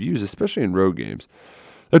about reviews, especially in road games.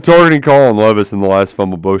 The targeting call on Levis and the last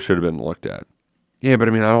fumble both should have been looked at. Yeah, but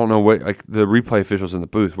I don't know what the replay officials in the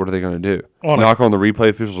booth, what are they going to do? Knock on the replay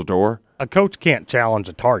official's door? A coach can't challenge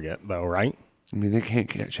a target, though, right? They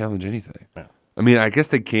can't challenge anything. Yeah. I guess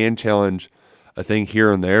they can challenge a thing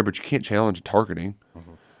here and there, but you can't challenge targeting.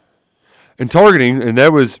 Mm-hmm. And targeting, and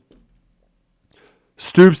that was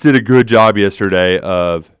Stoops did a good job yesterday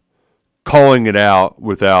of calling it out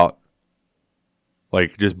without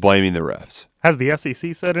just blaming the refs. Has the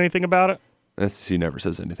SEC said anything about it? The SEC never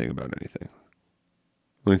says anything about anything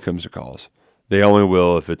when it comes to calls. They only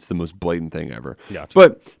will if it's the most blatant thing ever. Gotcha.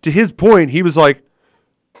 But to his point, he was like,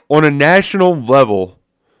 on a national level,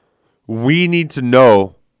 we need to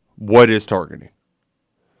know what is targeting.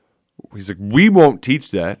 He's like, we won't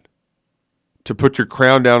teach that to put your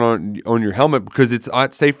crown down on your helmet because it's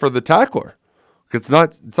not safe for the tackler. It's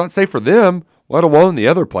not safe for them, let alone the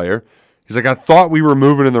other player. He's like, I thought we were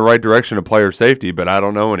moving in the right direction of player safety, but I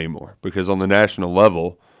don't know anymore because on the national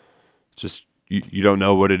level, it's just you don't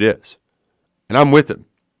know what it is. And I'm with him.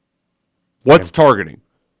 What's targeting?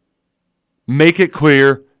 Make it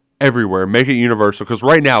clear everywhere. Make it universal because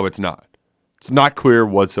right now it's not. It's not clear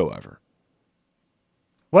whatsoever.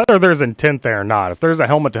 Whether there's intent there or not, if there's a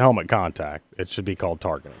helmet-to-helmet contact, it should be called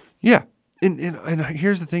targeting. Yeah. And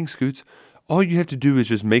here's the thing, Scoots. All you have to do is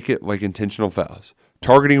just make it like intentional fouls.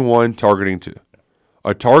 Targeting 1, targeting 2.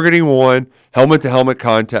 A targeting 1, helmet-to-helmet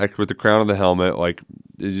contact with the crown of the helmet,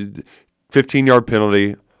 15-yard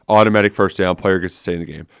penalty, automatic first down, player gets to stay in the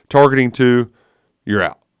game. Targeting 2, you're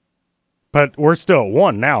out. But we're still at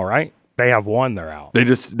 1 now, right? They have 1, they're out. They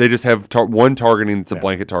just have 1 targeting that's a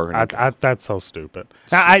blanket targeting. That's so stupid.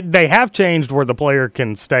 They have changed where the player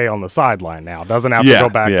can stay on the sideline now. Doesn't have to go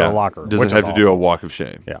back to the locker room. Doesn't have to do a walk of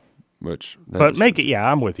shame. Yeah. But make it,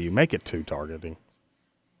 I'm with you. Make it 2 targeting.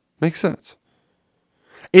 Makes sense.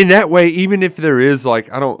 In that way, even if there is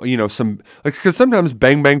because sometimes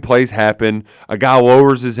bang bang plays happen, a guy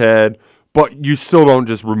lowers his head, but you still don't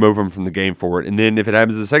just remove him from the game for it. And then if it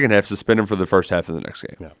happens in the second half, suspend him for the first half of the next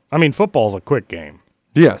game. Yeah. Football's a quick game.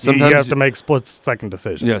 Yeah, sometimes you have to make split-second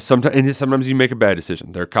decisions. Yeah, sometimes you make a bad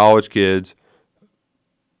decision. They're college kids,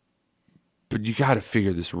 but you got to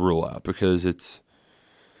figure this rule out because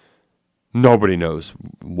nobody knows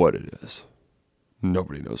what it is.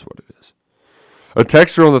 Nobody knows what it is. A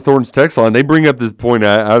texter on the Thorns text line, they bring up this point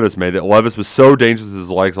I just made that Levis was so dangerous with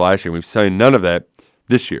his legs last year. We've seen none of that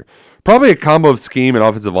this year. Probably a combo of scheme and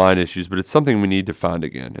offensive line issues, but it's something we need to find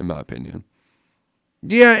again, in my opinion.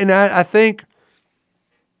 Yeah, and I think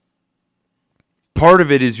part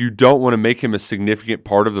of it is you don't want to make him a significant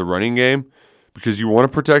part of the running game because you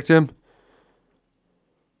want to protect him.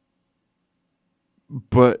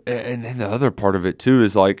 But, and then the other part of it, too,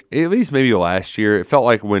 is at least maybe last year, it felt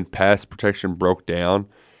like when pass protection broke down,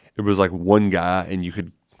 it was like one guy and you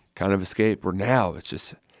could kind of escape. Where now it's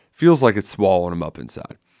just feels like it's swallowing him up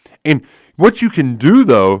inside. And what you can do,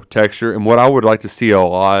 though, texture, and what I would like to see a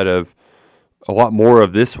lot more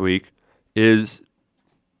of this week is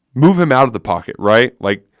move him out of the pocket, right?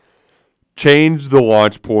 Change the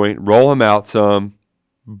launch point, roll him out some,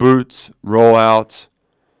 boots, rollouts.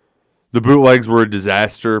 The bootlegs were a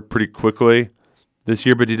disaster pretty quickly this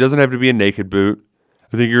year, but he doesn't have to be a naked boot.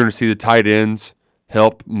 I think you're going to see the tight ends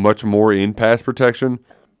help much more in pass protection.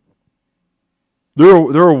 There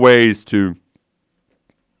are ways to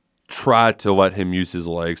try to let him use his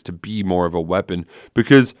legs to be more of a weapon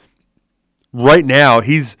because right now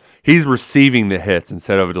he's receiving the hits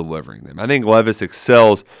instead of delivering them. I think Levis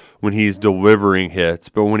excels when he's delivering hits,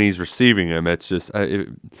 but when he's receiving them, it's just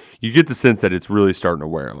you get the sense that it's really starting to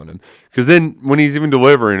wear on him. Because then when he's even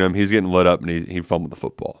delivering them, he's getting lit up and he fumbled the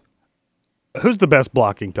football. Who's the best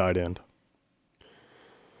blocking tight end?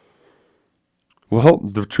 Well,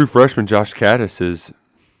 the true freshman Josh Caddis has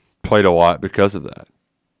played a lot because of that.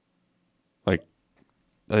 Like,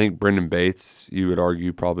 I think Brendan Bates, you would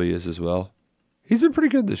argue, probably is as well. He's been pretty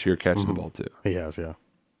good this year catching the ball, too. He has, yeah.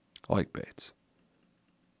 I like Bates.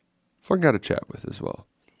 Fun guy to chat with as well.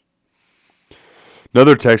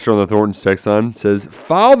 Another texter on the Thornton's text line says,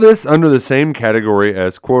 file this under the same category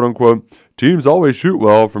as, quote-unquote, teams always shoot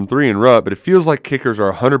well from 3 and rut, but it feels like kickers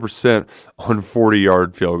are 100% on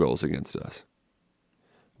 40-yard field goals against us.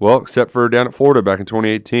 Well, except for down at Florida back in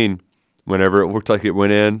 2018, whenever it looked like it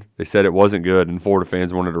went in, they said it wasn't good, and Florida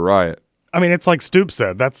fans wanted to riot. I mean, it's like Stoops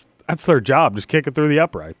said. That's their job. Just kick it through the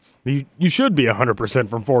uprights. You should be 100%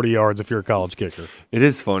 from 40 yards if you're a college kicker. It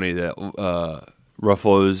is funny that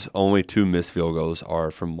Ruffalo's only 2 missed field goals are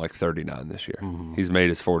from like 39 this year. Mm-hmm. He's made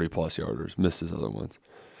his 40-plus yarders, missed his other ones.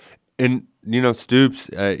 And, Stoops,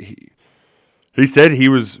 he said he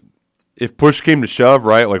was, if push came to shove,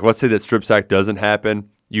 right, like let's say that strip sack doesn't happen,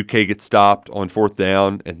 UK gets stopped on 4th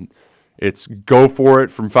down, and it's go for it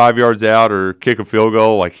from 5 yards out or kick a field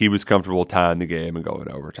goal. Like he was comfortable tying the game and going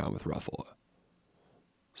to overtime with Ruffalo.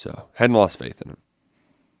 So hadn't lost faith in him.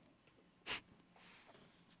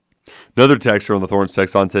 Another texter on the Thorns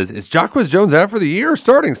text line says, is Jacquizz Jones out for the year or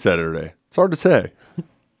starting Saturday? It's hard to say.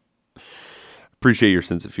 Appreciate your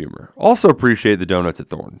sense of humor. Also appreciate the donuts at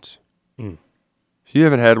Thorns. If you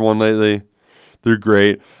haven't had one lately, they're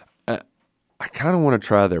great. I kind of want to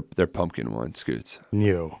try their pumpkin one, Scoots.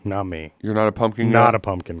 No, not me. You're not a pumpkin guy? Not a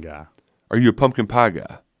pumpkin guy. Are you a pumpkin pie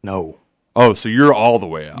guy? No. Oh, so you're all the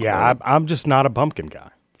way out. Yeah, right? I'm just not a pumpkin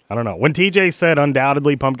guy. I don't know. When TJ said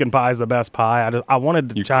undoubtedly pumpkin pie is the best pie, I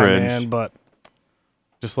wanted to chime in, but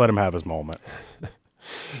just let him have his moment.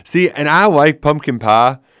 See, and I like pumpkin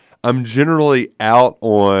pie. I'm generally out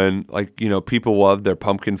on, people love their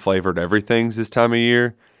pumpkin-flavored everythings this time of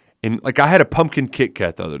year. And, I had a pumpkin Kit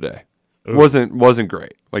Kat the other day. Ooh. Wasn't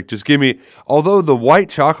great. Just give me, although the white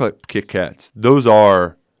chocolate Kit Kats, those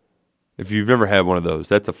are, if you've never had one of those,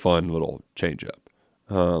 that's a fun little change up.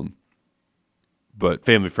 But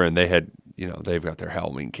Family Friend, they had, they've got their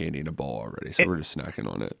Halloween candy in a bowl already, so we're just snacking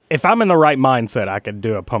on it. If I'm in the right mindset, I could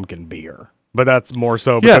do a pumpkin beer. But that's more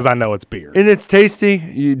so because I know it's beer. And it's tasty.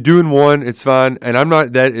 You doing one, it's fine. And I'm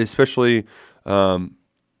not that especially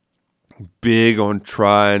big on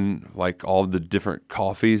trying all the different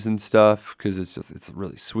coffees and stuff because it's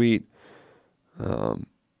really sweet. But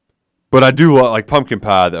I do like pumpkin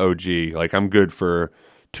pie, the OG. I'm good for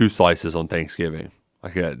 2 slices on Thanksgiving.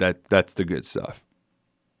 That's the good stuff.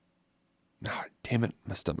 Oh, damn it,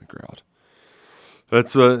 my stomach growled.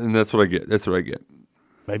 That's what I get. That's what I get.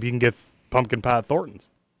 Maybe you can get pumpkin pie at Thornton's.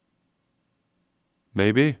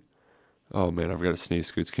 Maybe. Oh man, I've got to sneeze,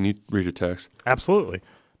 Scoots. Can you read a text? Absolutely.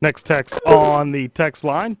 Next text on the text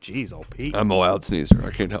line. Jeez, oh Pete. I'm a loud sneezer. I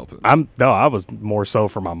can't help it. I was more so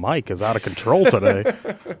for my mic is out of control today.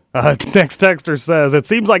 Next texter says, it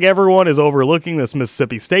seems like everyone is overlooking this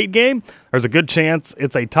Mississippi State game. There's a good chance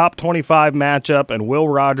it's a top 25 matchup, and Will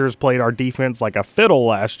Rogers played our defense like a fiddle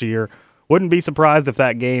last year. Wouldn't be surprised if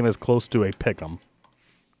that game is close to a pick'em.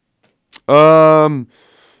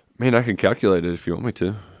 Man, I can calculate it if you want me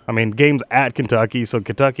to. I mean, game's at Kentucky, so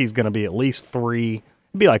Kentucky's going to be at least 3.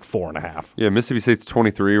 It'd be like 4.5. Yeah, Mississippi State's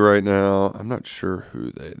 23 right now. I'm not sure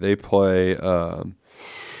who they play.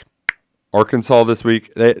 Arkansas this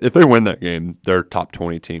week. If they win that game, they're top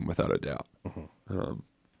 20 team without a doubt. Mm-hmm.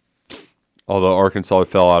 Although Arkansas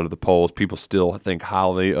fell out of the polls, people still think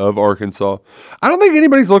highly of Arkansas. I don't think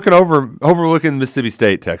anybody's overlooking Mississippi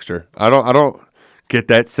State, Texture. I don't get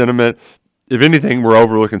that sentiment. If anything, we're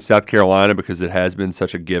overlooking South Carolina because it has been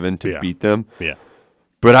such a given to beat them. Yeah.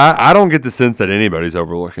 But I don't get the sense that anybody's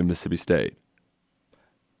overlooking Mississippi State.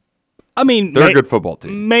 I mean, they're a good football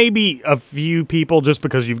team. Maybe a few people just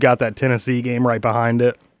because you've got that Tennessee game right behind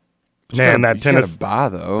it. Man, that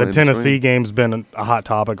Tennessee game's been a hot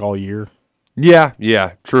topic all year. Yeah,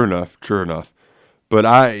 true enough. But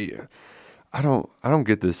I don't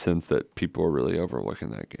get this sense that people are really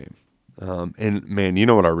overlooking that game. And man, you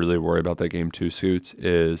know what I really worry about that game too, Scoots,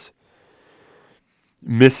 is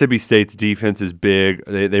Mississippi State's defense is big.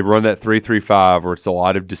 They run that 3-3-5 where it's a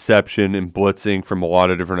lot of deception and blitzing from a lot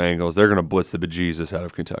of different angles. They're going to blitz the bejesus out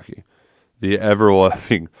of Kentucky. They're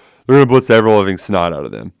going to blitz the ever-loving snot out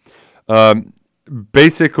of them.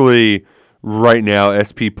 Basically, right now,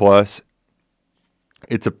 SP Plus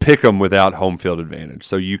It's a pick 'em without home field advantage.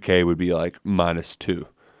 So UK would be like -2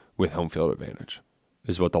 with home field advantage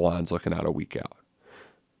is what the line's looking at a week out.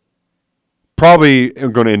 Probably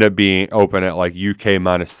going to end up being open at like UK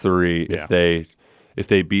 -3 if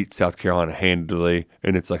they beat South Carolina handily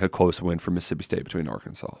and it's like a close win for Mississippi State between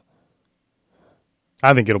Arkansas.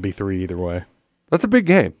 I think it'll be 3 either way. That's a big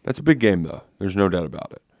game. That's a big game, though. There's no doubt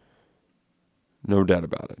about it. No doubt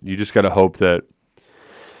about it. You just got to hope that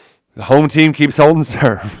the home team keeps holding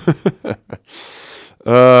serve.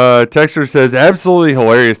 Texter says, absolutely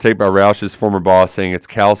hilarious take by Roush's former boss saying it's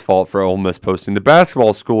Cal's fault for Ole Miss posting the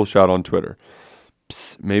basketball school shot on Twitter.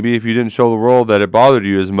 Psst, maybe if you didn't show the world that it bothered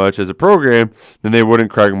you as much as a program, then they wouldn't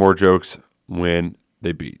crack more jokes when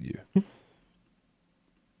they beat you.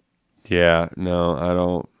 Yeah, no, I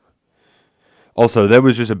don't. Also, that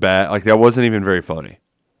was just that wasn't even very funny.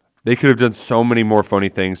 They could have done so many more funny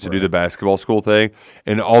things to do the basketball school thing,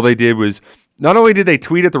 and all they did was, not only did they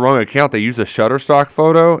tweet at the wrong account, they used a Shutterstock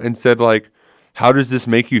photo and said, like, how does this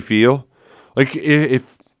make you feel? Like,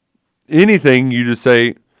 if anything, you just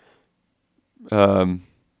say,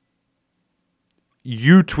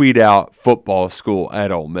 you tweet out football school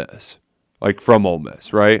at Ole Miss, like from Ole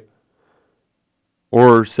Miss, right?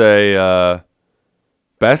 Or say,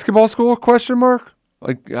 basketball school, question mark?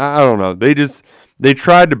 Like, I don't know. They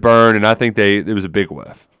tried to burn, and I think it was a big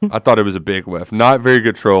whiff. I thought it was a big whiff. Not very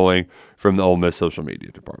good trolling from the Ole Miss social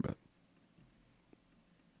media department.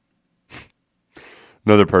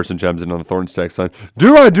 Another person chimes in on the Thornton's text line.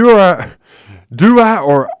 Do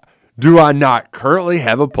I not currently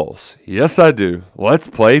have a pulse? Yes, I do. Let's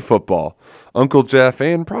play football. Uncle Jeff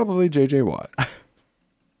and probably J.J. Watt.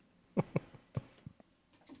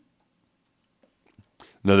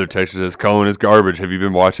 Another text says, Cohen is garbage. Have you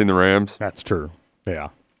been watching the Rams? That's true. Yeah.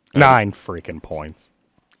 9 freaking points.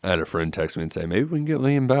 I had a friend text me and say, maybe we can get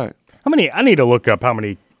Liam back. I need to look up how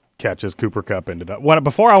many catches Cooper Kupp ended up.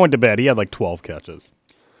 Before I went to bed, he had like 12 catches.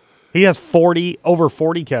 He has over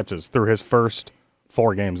 40 catches through his first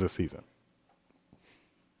 4 games this season.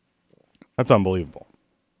 That's unbelievable.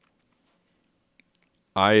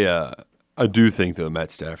 I do think, though,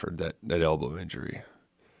 Matt Stafford, that elbow injury,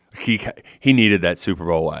 he needed that Super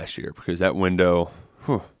Bowl last year because that window,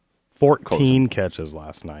 14 catches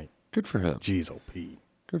last night. Good for him. Jeez, oh Pete.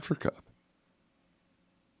 Good for Kupp.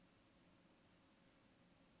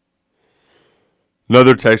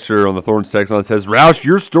 Another texter on the Thorns text line says, Roush,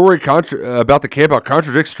 your story about the campout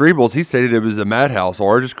contradicts Strebel's. He stated it was a madhouse,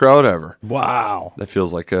 largest crowd ever. Wow. That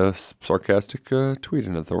feels like a sarcastic tweet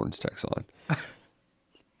in the Thorns text line.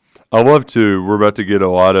 I love to. We're about to get a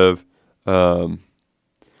lot of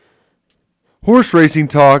horse racing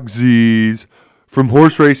talk, Z's. From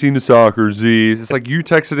horse racing to soccer, Z's. It's like you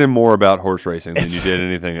texted him more about horse racing than you did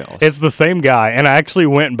anything else. It's the same guy, and I actually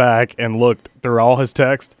went back and looked through all his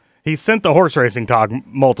texts. He sent the horse racing talk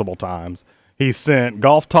multiple times. He sent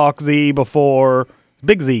golf talk Z before.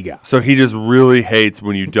 Big Z guy. So he just really hates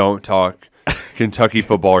when you don't talk Kentucky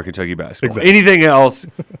football or Kentucky basketball. Exactly. Anything else,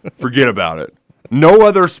 forget about it. No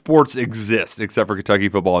other sports exist except for Kentucky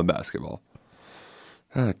football and basketball.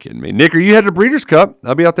 Kidding me. Nick, are you headed to Breeders' Cup?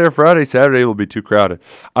 I'll be out there Friday. Saturday will be too crowded.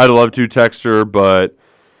 I'd love to text her, but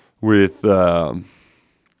with I've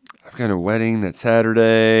got a wedding that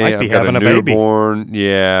Saturday. Might be I've got having a a baby. newborn.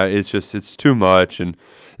 Yeah, it's too much. And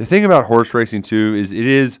the thing about horse racing too is it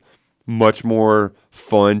is much more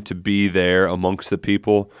fun to be there amongst the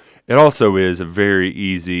people. It also is a very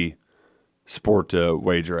easy sport to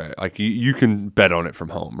wager at. Like you can bet on it from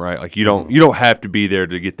home, right? Like you don't have to be there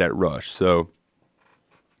to get that rush. So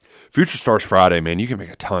Future Stars Friday, man, you can make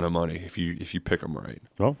a ton of money if you pick them right.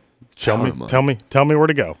 Well, tell me where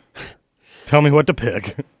to go. Tell me what to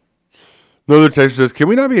pick. Another text says, can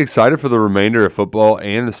we not be excited for the remainder of football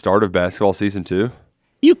and the start of basketball season 2?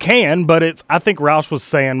 You can, but I think Roush was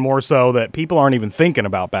saying more so that people aren't even thinking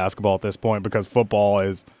about basketball at this point because football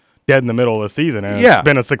is dead in the middle of the season and it's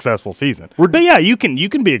been a successful season. But yeah, you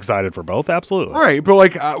can be excited for both, absolutely. All right, but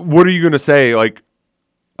like, what are you going to say like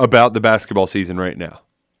about the basketball season right now?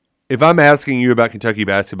 If I'm asking you about Kentucky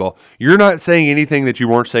basketball, you're not saying anything that you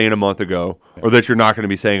weren't saying a month ago or that you're not going to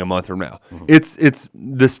be saying a month from now. Mm-hmm. It's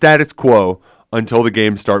the status quo until the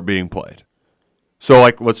games start being played. So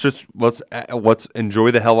like let's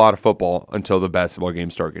enjoy the hell out of football until the basketball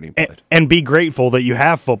games start getting played. And be grateful that you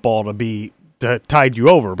have football to tide you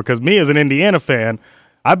over, because me as an Indiana fan,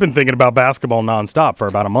 I've been thinking about basketball nonstop for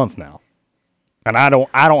about a month now. And I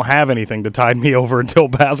don't have anything to tide me over until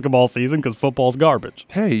basketball season because football's garbage.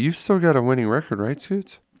 Hey, you've still got a winning record, right,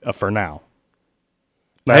 Scoots? For now.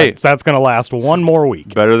 That's going to last one more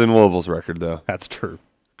week. Better than Louisville's record, though. That's true.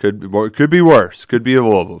 Could be worse. Could be a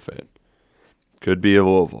Louisville fan. Could be a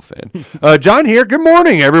Louisville fan. John here. Good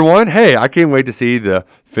morning, everyone. Hey, I can't wait to see the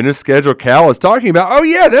finished schedule Cal is talking about. Oh,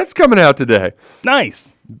 yeah, that's coming out today.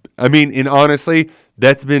 Nice. I mean, and honestly,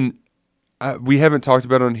 that's been we haven't talked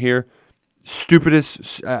about it on here.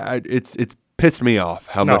 Stupidest. It's pissed me off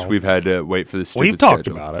how much we've had to wait for this stupid We've talked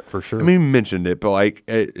schedule. about it for sure. I mean, we mentioned it, but like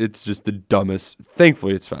it's just the dumbest.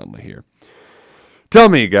 Thankfully, it's finally here. Tell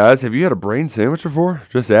me, guys, have you had a brain sandwich before?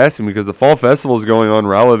 Just asking because the Fall Festival is going on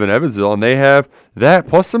where I live in Evansville, and they have that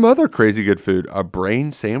plus some other crazy good food. A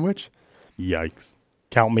brain sandwich? Yikes.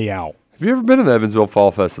 Count me out. Have you ever been to the Evansville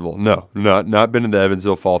Fall Festival? No, not been to the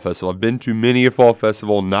Evansville Fall Festival. I've been to many a Fall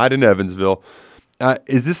Festival, not in Evansville.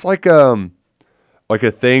 Is this like a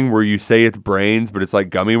thing where you say it's brains, but it's like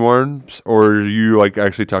gummy worms, or are you like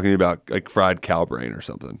actually talking about like fried cow brain or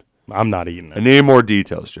something? I'm not eating it. I need more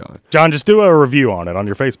details, John. John, just do a review on it on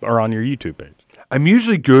your Facebook or on your YouTube page. I'm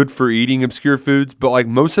usually good for eating obscure foods, but like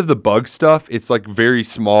most of the bug stuff, it's like very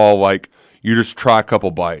small. Like you just try a couple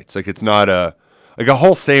bites. Like it's not a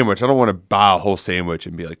whole sandwich. I don't want to buy a whole sandwich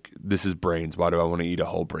and be like, this is brains. Why do I want to eat a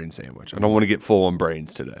whole brain sandwich? I don't want to get full on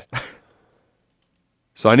brains today.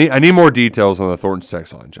 So I need more details on the Thornton's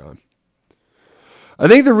text line, John. I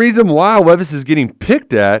think the reason why Levis is getting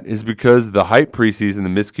picked at is because the hype preseason, the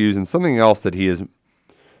miscues, and something else that he is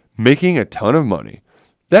making a ton of money.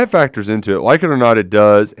 That factors into it. Like it or not, it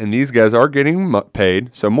does. And these guys are getting paid,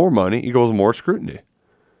 so more money equals more scrutiny.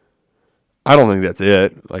 I don't think that's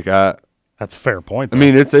it. That's a fair point, though. I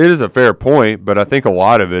mean, it is a fair point, but I think a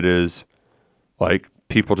lot of it is like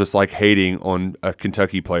people just like hating on a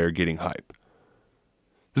Kentucky player getting hype.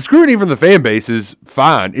 The scrutiny from the fan base is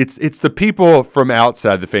fine. It's the people from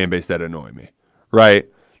outside the fan base that annoy me, right?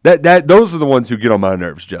 Those are the ones who get on my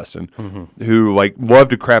nerves, Justin, who like love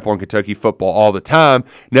to crap on Kentucky football all the time.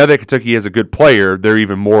 Now that Kentucky has a good player, they're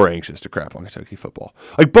even more anxious to crap on Kentucky football.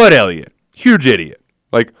 Like Bud Elliott, huge idiot.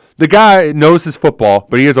 Like the guy knows his football,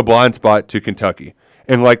 but he has a blind spot to Kentucky.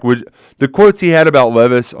 And like the quotes he had about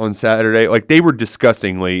Levis on Saturday, like they were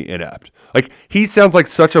disgustingly inept. Like, he sounds like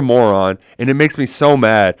such a moron, and it makes me so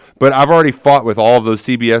mad. But I've already fought with all of those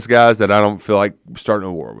CBS guys that I don't feel like starting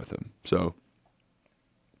a war with them. So,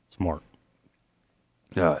 smart.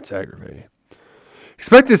 No, it's aggravating.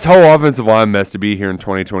 Expect this whole offensive line mess to be here in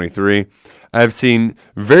 2023. I've seen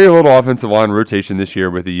very little offensive line rotation this year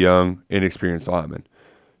with a young, inexperienced lineman.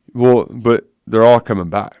 Well, but they're all coming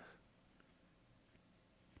back.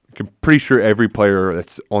 I'm pretty sure every player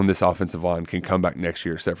that's on this offensive line can come back next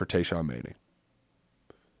year except for Tayshawn Manning.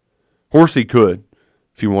 Horsey could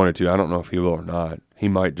if he wanted to. I don't know if he will or not. He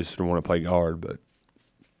might just want to play guard, but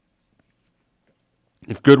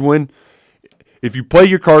if you play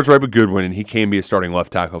your cards right with Goodwin and he can be a starting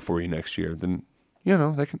left tackle for you next year, then,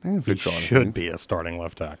 they can fix all of it. He should be a starting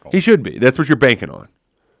left tackle. He should be. That's what you're banking on.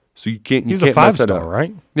 So you can't He's can't a 5-star, mess that up.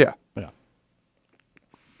 right? Yeah. Yeah.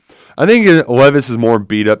 I think Levis is more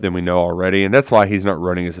beat up than we know already, and that's why he's not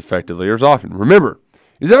running as effectively or as often. Remember,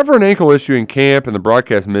 he's out for an ankle issue in camp, and the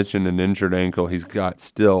broadcast mentioned an injured ankle he's got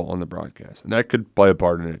still on the broadcast, and that could play a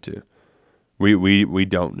part in it too. We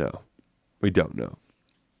don't know. We don't know.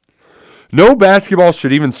 No basketball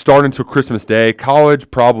should even start until Christmas Day. College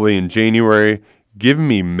probably in January. Give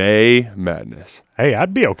me May Madness. Hey,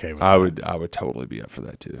 I'd be okay with that. I would totally be up for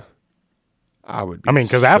that too. I would.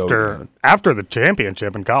 Because after the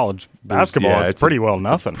championship in college basketball, it's pretty well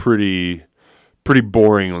nothing. Pretty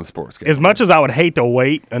boring on the sports game. As much as I would hate to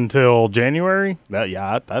wait until January,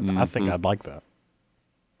 I think I'd like that.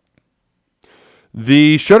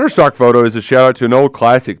 The Shutterstock photo is a shout out to an old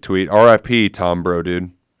classic tweet. R.I.P. Tom Bro,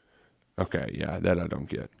 dude. Okay, yeah, that I don't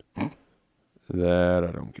get.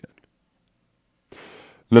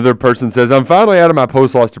 Another person says, I'm finally out of my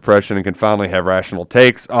post-loss depression and can finally have rational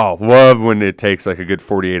takes. Oh, love when it takes like a good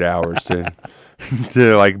 48 hours to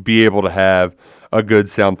to like be able to have a good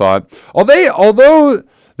sound thought. Although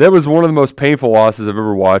that was one of the most painful losses I've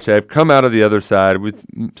ever watched, I've come out of the other side with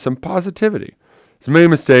some positivity. As many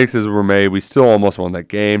mistakes as were made, we still almost won that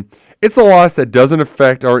game. It's a loss that doesn't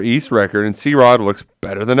affect our East record, and C-Rod looks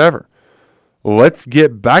better than ever. Let's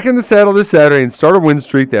get back in the saddle this Saturday and start a win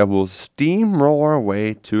streak that will steamroll our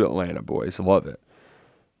way to Atlanta, boys. Love it.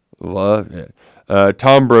 Love it.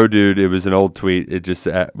 Tom Bro, dude, it was an old tweet. It just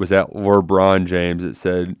was at LeBron James. It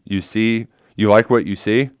said, you like what you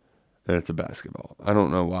see? And it's a basketball. I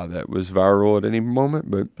don't know why that was viral at any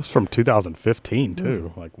moment, but it's from 2015,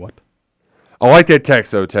 too. Like, what? I like that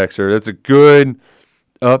text, though, Texter. That's a good,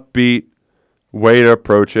 upbeat way to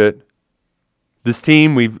approach it. This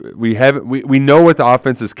team, we know what the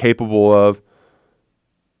offense is capable of.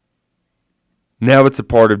 Now it's a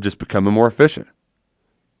part of just becoming more efficient.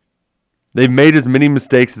 They've made as many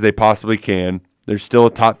mistakes as they possibly can. They're still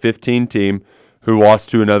a top 15 team who lost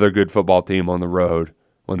to another good football team on the road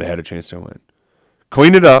when they had a chance to win.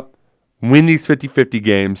 Clean it up, win these 50-50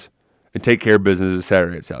 games, and take care of business this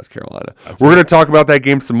Saturday at South Carolina. We're going to talk about that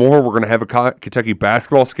game some more. We're going to have a Kentucky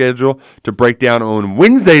basketball schedule to break down on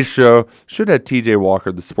Wednesday's show. Should have TJ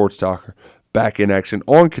Walker, the sports talker, back in action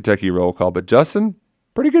on Kentucky Roll Call. But Justin,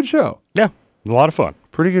 pretty good show. Yeah, a lot of fun.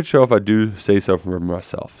 Pretty good show if I do say so from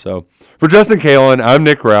myself. So for Justin Kalen, I'm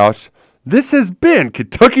Nick Roush. This has been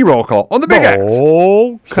Kentucky Roll Call on the Big X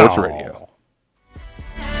Sports Radio.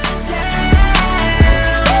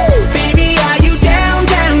 Baby, are you down,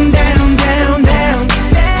 down, down, down, down?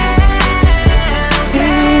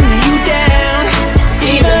 You down?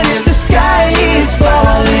 Even if the sky is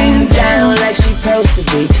falling down like she's supposed to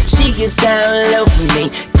be, she gets down low for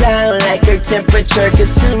me, down like her temperature.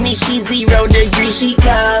 Cause to me she's 0 degrees, she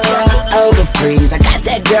cold over freeze. I got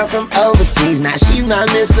that girl from overseas, now she's my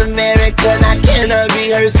Miss America. Now can I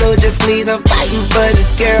be her soldier, please? I'm fighting for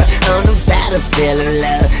this girl on the battlefield of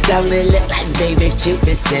love. Don't it look like baby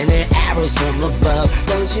Cupid sending arrows from above?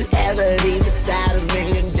 Don't you ever leave beside of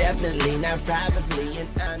me, and definitely not probably, and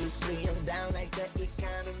honestly I'm down like the